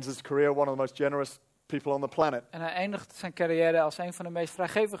 He ends his career one of the most generous people on the planet. En hij eindigt zijn carrière als een van de meest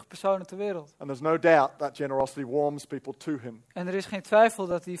vrijgevige personen ter wereld. And there's no doubt that generosity warms people to him. En er is geen twijfel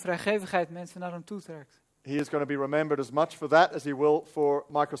dat die vrijgevigheid mensen naar hem toe trekt. He is going to be remembered as much for that as he will for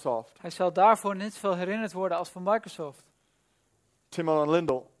Microsoft. Hij zal daarvoor net zoveel herinnerd worden als voor Microsoft. Timon and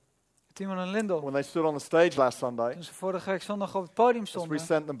Lindell, Timon en Lindell, when they stood on the stage last Sunday, toen ze vorige week zondag op het podium as we stonden,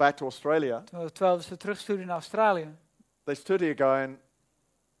 sent them back to Australia, terwijl we ze terugstuurden naar Australië. they stood here going,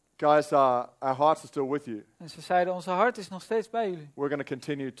 guys, our hearts are still with you. En ze zeiden, onze hart is nog steeds bij jullie. We're going to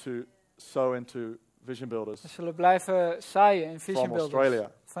continue to sow into Vision Builders We zullen blijven zaaien in Vision from Builders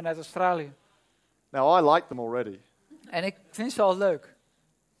Australia. vanuit Australië. Now, I like them already, En ik vind ze al leuk.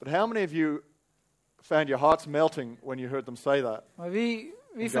 but how many of you found your hearts melting when you heard them say that? Maar wie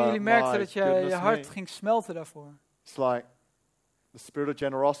van God, jullie merkte my dat je goodness hart me. ging smelten daarvoor? It's like the spirit of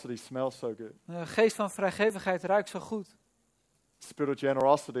generosity smells so good. De geest van vrijgevigheid ruikt zo goed. The spirit of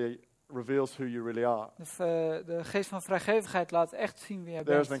generosity reveals who you really are. De geest van vrijgevigheid laat echt zien wie jij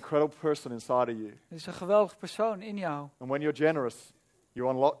There is bent. an incredible person inside of you. Er is een geweldige persoon in jou. And when you're generous, you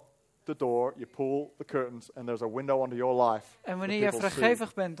unlock the door, you pull the curtains, and there's a window onto your life. En wanneer that je people see.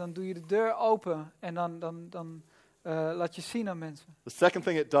 vrijgevig bent, dan doe je de deur open en dan laat je zien aan mensen. The second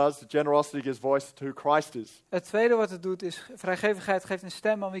thing it does, generosity gives voice to who Christ is. Het tweede wat het doet is, vrijgevigheid geeft een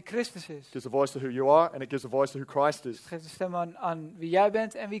stem aan wie Christus is. It gives a voice to who you are, and it gives a voice to who Christ is. Het geeft een stem aan wie jij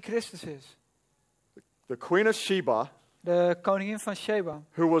bent en wie Christus is. The Queen of Sheba, De koningin van Sheba,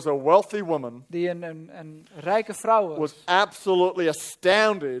 who was a wealthy woman, die een rijke vrouw was, was absolutely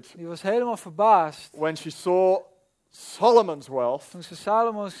astounded die was helemaal verbaasd when she saw Solomon's wealth, toen ze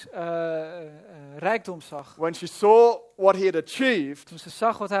Salomo's rijkdom zag. when she saw what he had achieved. Toen ze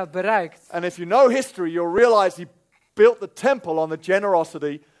zag wat hij had bereikt. And if you know history, you'll realize he built the temple on the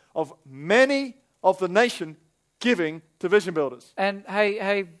generosity of many of the nation giving to Vision Builders. En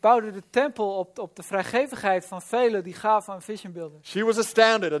hij bouwde de tempel op de vrijgevigheid van velen die gaven aan Vision Builders. She was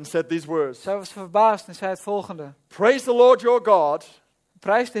astounded and said these words, Zij was verbaasd en zei het volgende. "Praise the Lord your God."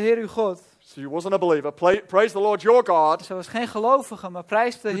 Prijs de Heer uw God. She wasn't a believer. Praise the Lord your God, Zij was geen gelovige, maar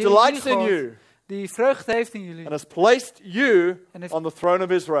prijs de who Heer delights jullie in God, you die vreugde heeft in jullie. and has placed you En heeft, on the throne of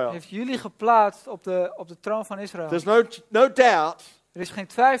Israel. heeft jullie geplaatst op de troon van Israël. There's no doubt Er is geen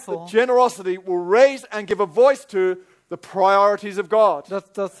twijfel that generosity will raise and give a voice to the priorities of God.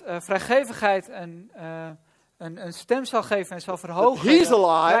 dat vrijgevigheid een stem zal geven en zal verhogen He's de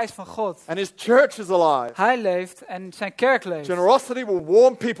alive. prijs van God. And his church is alive. Hij leeft en zijn kerk leeft. Generosity will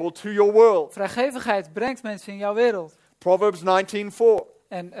warm people to your world. Vrijgevigheid brengt mensen in jouw wereld. Proverbs 19:4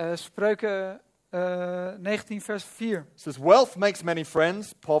 En Spreuken 19 vers 4. says, "Wealth makes many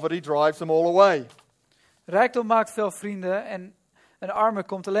friends, poverty drives them all away." Rijkdom maakt veel vrienden en een arme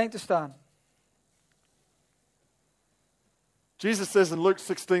komt alleen te staan. Jesus says in Luke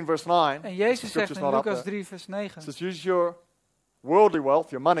 16 verse 9, En Jezus zegt scripture's in not up Lucas there. 3 vers 9. Says use your worldly wealth,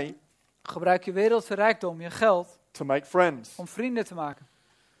 your money, Gebruik je wereldse rijkdom, je geld, to make friends. om vrienden te maken.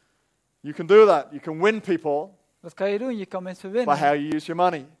 You can do that. You can win people Dat kan je doen. Je kan mensen by how winnen you use your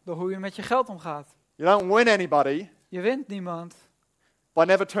money. door hoe je met je geld omgaat. You don't win anybody Je wint niemand by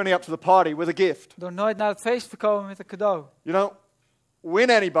never turning up to the party with a gift. door nooit naar het feest te komen met een cadeau. You don't win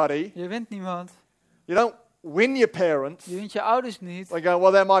anybody. Je wint niemand. You don't win your parents. Je wint je ouders niet. They go,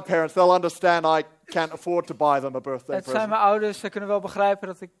 well, they're my parents. They'll understand I can't afford to buy them a birthday Het zijn present. mijn ouders. Ze kunnen wel begrijpen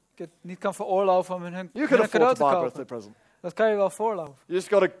dat ik het niet kan veroorloven om hun You hun can een cadeau afford te to buy a birthday kopen. present. Dat kan je wel voorloven. You just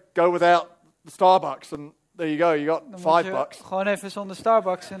got to go without the Starbucks, and there you go. You got Dan moet je $5 gewoon even zonder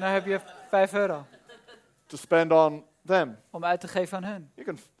Starbucks en dan heb je €5 to spend on them. om uit te geven aan hun. You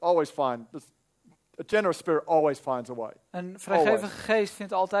can always find a generous spirit always finds a way. Een vrijgevige geest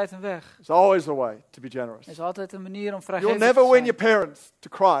vindt altijd een weg. There's always a way to be generous. Er is altijd een manier om You'll vrijgevig never te win your zijn. parents to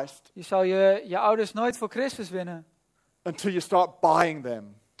Christ Je zal je ouders nooit voor Christus winnen, until you start buying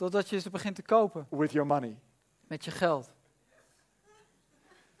them totdat je ze begint te kopen with your money. met je geld.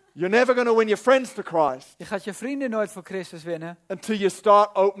 You're never going to win your friends to Christ Je gaat je vrienden nooit voor Christus winnen, until you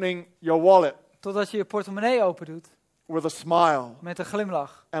start opening your wallet totdat je je portemonnee open doet with a smile met een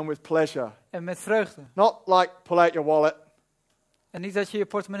glimlach and with pleasure. en met vreugde. Not like pull out your wallet. En niet dat je je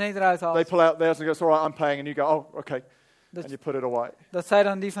portemonnee eruit They haalt. pull out theirs and go, it's all right, I'm paying. And you go, oh, okay. Dat, And you put it away. dat zij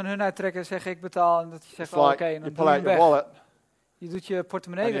dan die van hun uittrekken en zeggen ik betaal. En dat je zegt It's oh, like oké, you dan pull doe je out hem your weg. wallet Je doet je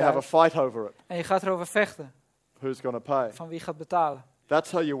portemonnee and you have a eruit fight over it. en je gaat erover vechten Who's going to pay? van wie gaat betalen.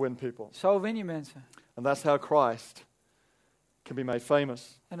 That's how you win people. Zo win je mensen. And that's how Christ can be made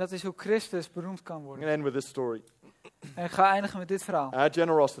famous. En dat is hoe Christus beroemd kan I'm worden. going to end with this story. En ik ga eindigen met dit verhaal. Our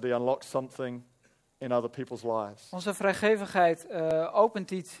generosity unlocks something in other people's lives. Onze vrijgevigheid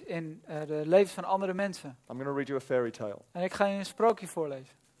opent iets in de levens van andere mensen. I'm going to read you a fairy tale. En ik ga je een sprookje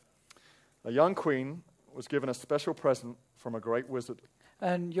voorlezen. A young queen was given a special present from a great wizard.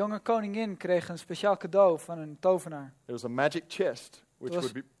 Een jonge koningin kreeg een speciaal cadeau van een tovenaar. It was a magic chest which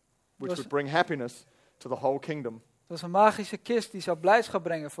was- would bring happiness to the whole kingdom. Het was een magische kist die zou blijdschap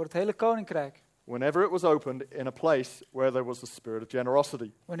brengen voor het hele koninkrijk. Whenever it was opened in a place where there was the spirit of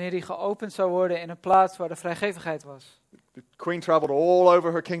generosity. Wanneer die geopend zou worden in een plaats waar de vrijgevigheid was. The queen traveled all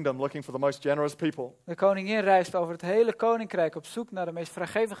over her kingdom looking for the most generous people. De koningin reisde over het hele koninkrijk op zoek naar de meest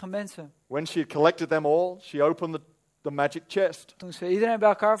vrijgevige mensen. When she had collected them all, she opened the magic chest. Toen ze iedereen bij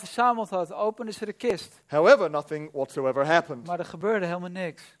elkaar verzameld had, opende ze de kist. However, nothing whatsoever happened. Maar er gebeurde helemaal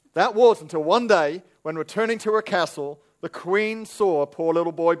niks. That was until one day, when returning to her castle, the queen saw a poor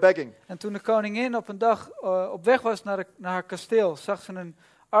little boy begging. En toen de koningin op een dag op weg was naar haar kasteel, zag ze een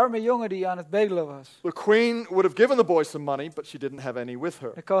arme jongen die aan het bedelen was. The queen would have given the boy some money, but she didn't have any with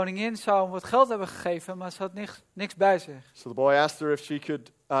her. De koningin zou hem wat geld hebben gegeven, maar ze had niks bij zich. So the boy asked her if she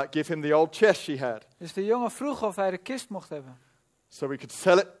could give him the old chest she had, Dus de jongen vroeg of hij de kist mocht hebben. so he could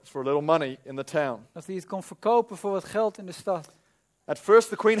sell it for a little money in the town. Dat hij het kon verkopen voor wat geld in de stad. At first,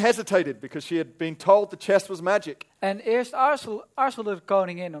 the queen hesitated because she had been told the chest was magic. En eerst aarzelde de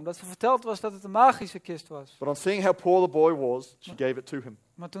koningin, omdat ze verteld was dat het een magische kist was. But on seeing how poor the boy was, she gave it to him.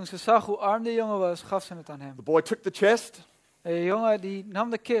 Maar toen ze zag hoe arm de jongen was, gaf ze het aan hem. The boy took the chest, En de jongen die nam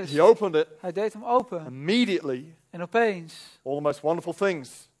de kist, he opened it. hij deed hem open. Immediately, En opeens all the most wonderful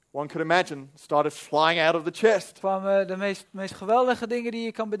things one could imagine started flying out of the chest, kwamen de meest geweldige dingen die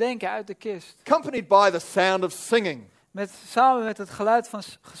je kan bedenken uit de kist. accompanied by the sound of singing. Samen met het geluid van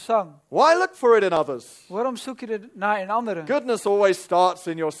gezang. Why look for it in others? Waarom zoek je er naar in anderen? Goodness always starts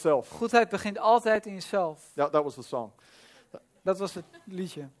in yourself. Goedheid begint altijd in jezelf. That was the song. Dat was het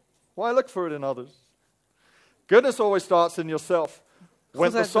liedje. Why look for it in others? Goodness always starts in yourself. Went the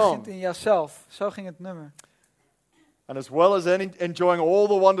Goedheid begint song. in jezelf. Zo ging het nummer. And as well as enjoying all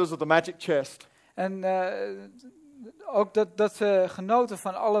the wonders of the magic chest, En ook dat ze genoten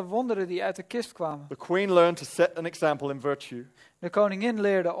van alle wonderen die uit de kist kwamen. the queen learned to set an example in virtue, De koningin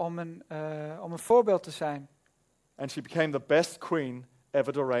leerde om een voorbeeld te zijn. and she became the best queen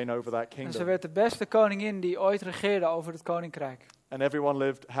ever to reign over that En ze kingdom. werd de beste koningin die ooit regeerde over het koninkrijk. And everyone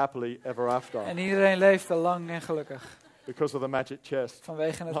lived happily ever after En iedereen leefde lang en gelukkig. because of the magic chest,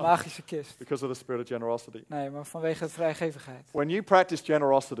 Vanwege het magische kist. because of the spirit of generosity. Nee, maar vanwege het vrijgevigheid. When you practice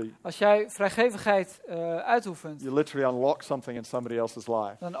generosity, Als jij vrijgevigheid uitoefent, you literally unlock something in somebody else's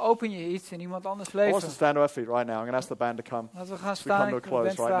life. dan open je iets in iemand anders I want us to leven. stand to our feet right now. I'm going to ask the band to come. Laten we gaan We staan. come Ik to wil a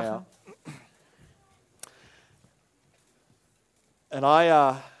de close band right vragen. And I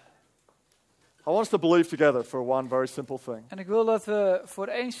want us to believe together for one very simple thing. En ik wil dat we voor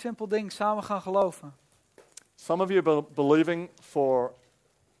één simpel ding samen gaan geloven. Some of you are believing for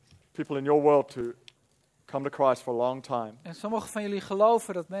people in your world to come to Christ for a long time. En sommigen van jullie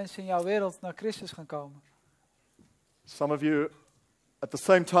geloven dat mensen in jouw wereld naar Christus gaan komen. Some of you, at the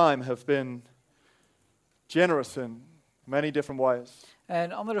same time, have been generous in many different ways.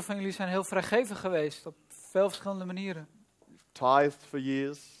 En anderen van jullie zijn heel vrijgevig geweest op veel verschillende manieren. Tithed for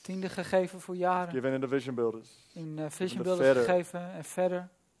years, Tiende gegeven voor jaren. given in the Vision Builders. In the Vision Builders verder. gegeven en verder.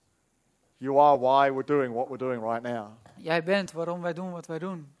 You are why we're doing what we're doing right now. Jij bent waarom wij doen wat wij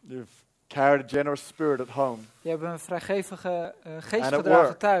doen. You've carried a generous spirit at home. Je hebt een vrijgevige geest And at gedragen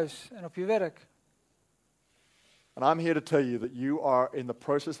work. thuis en op je werk. And I'm here to tell you that you are in the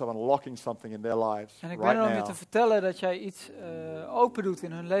process of unlocking something in their lives En ik ben right er om je now. te vertellen dat jij iets open doet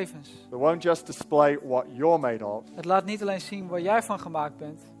in hun levens. That won't just display what you're made of, Het laat niet alleen zien waar jij van gemaakt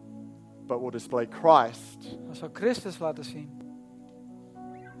bent, but will display Christ maar zal Christus laten zien.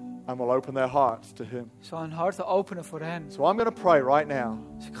 and will open their hearts to Him. Zal hun harten openen voor hen. So I'm going to pray right now.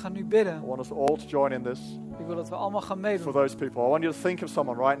 Dus ik ga nu I bidden. want us all to join in this Ik wil dat we allemaal gaan for meedoen. those people. I want you to think of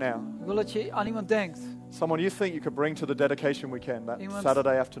someone right now. Ik wil dat je aan iemand denkt. Someone you think you could bring to the dedication weekend that Iemand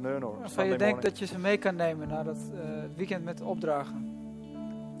Saturday afternoon or Waarvan je Sunday denkt morning. dat je ze mee kan nemen naar dat weekend met opdragen.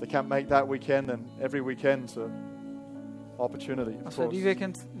 They can't make that weekend, and every weekend's an opportunity, of Als ze die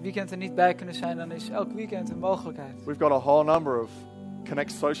course. weekend er niet bij kunnen zijn, dan is elk weekend een mogelijkheid. We've got a whole number of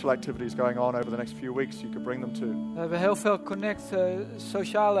Connect social activities going on over the next few weeks you could bring them to. We hebben heel veel Connect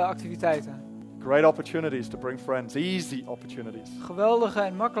sociale activiteiten. Great opportunities to bring friends, easy opportunities. Geweldige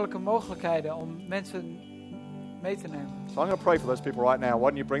en makkelijke mogelijkheden om mensen mee te nemen. So I'm going to pray for those people right now. Why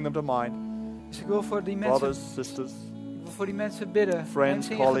don't you bring them to mind? Dus ik wil voor die mensen, Brothers, sisters, ik wil voor die mensen bidden. friends,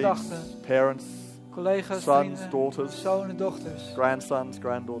 Mensen in je colleagues, gedachten. parents, Collega's, sons, vrienden, daughters, zonen, dochters. grandsons,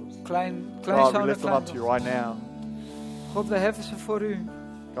 granddaughters. God, we Kleinzonen, lift them up to you right kleindochters. now. God, we heffen ze voor u.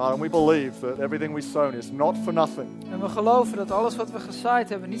 God, and we believe that everything we've sown is not for nothing. En we geloven dat alles wat we gezaaid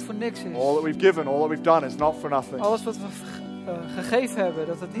hebben niet voor niks is. All that we've given, all that we've done is not for nothing. Alles wat we gegeven hebben,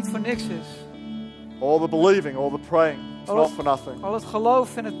 dat het niet voor niks is. All the believing, all the praying, it's Alles- not for nothing. Al het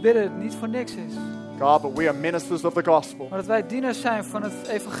geloof en het bidden niet voor niks is. God, but we are ministers of the gospel. Maar dat wij dienaars zijn van het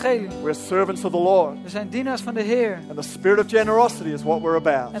evangelie. We're servants of the Lord. We zijn dienaars van de Heer. And the spirit of generosity is what we're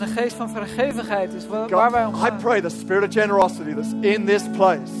about. En de geest van vrijgevigheid is waar God, wij om I gaan. pray the spirit of generosity that's in this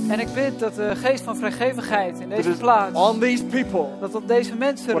place, En ik bid dat de geest van vrijgevigheid in that deze is plaats, on these people, dat op deze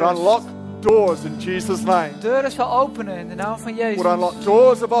mensen would unlock rust. doors in Jesus' name. Deuren zal openen in de naam van Jezus. Would unlock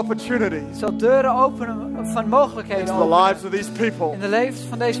doors of opportunities Zal deuren openen van mogelijkheden into the openen lives of these people. in de levens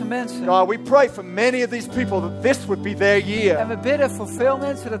van deze mensen. God, we pray for many of these people that this would be their En year we bidden voor veel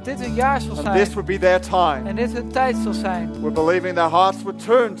mensen dat dit hun jaar zal and zijn. this would be their time. En dit hun tijd zal zijn. We're believing their hearts would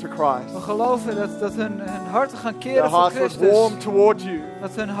turn to We Christ. geloven dat hun harten gaan Their keren voor hearts would Christus. warm toward you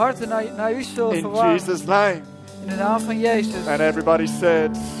Dat hun harten naar u zullen in verwarmen. Jesus' name. In de naam van Jezus. And everybody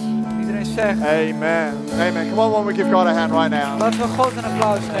said, Iedereen zegt. Amen. Amen. Come on, why don't we give God a hand right now? Laten we God een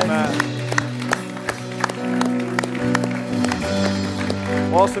applaus geven. Amen.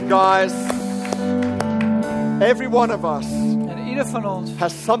 Awesome, guys. Every one of us En ieder van ons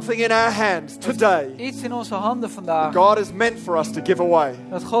has something in our hands today iets in onze handen vandaag. God is meant for us to give away.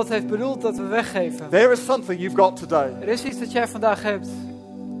 Dat God heeft bedoeld dat we weggeven. There is something you've got today Er is iets dat jij vandaag hebt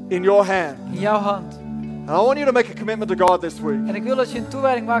in your hand. in jouw hand. And I want you to make a commitment to God this week. En ik wil dat je een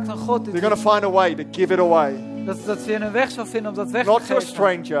toewijding maakt aan God. You're going to find a way to give it away. Dat je een weg zal vinden om dat weg Not te to a geven.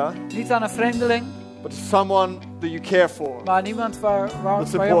 stranger, Niet aan een vreemdeling, but to someone that you care for. maar aan iemand waar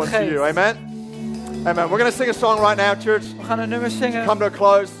That's je om important to geeft. you. Amen? Amen. We're going to sing a song right now, church. We gaan een nummer zingen Come to a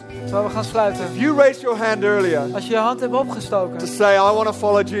close. terwijl we gaan sluiten. If you raised your hand earlier Als je je hand hebt opgestoken to say, I want to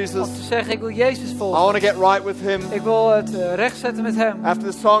follow om Jesus, te zeggen ik wil Jezus I volgen. want to get right with Him. Ik wil het recht zetten met hem.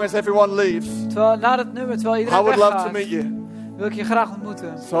 After the song, as everyone leaves, Terwijl, na dat nummer, terwijl I iedereen would love to weggaat, meet you. wil ik je graag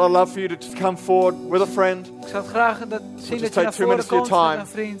ontmoeten. So I'd love for you to just come forward with a friend. Ik zou het graag zien just dat je take naar 2 voren minutes of komt your met time. een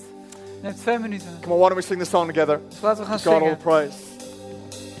vriend. Neem 2 minuten. Come on, why don't we sing the song together? Dus laten we gaan God all zingen. praise.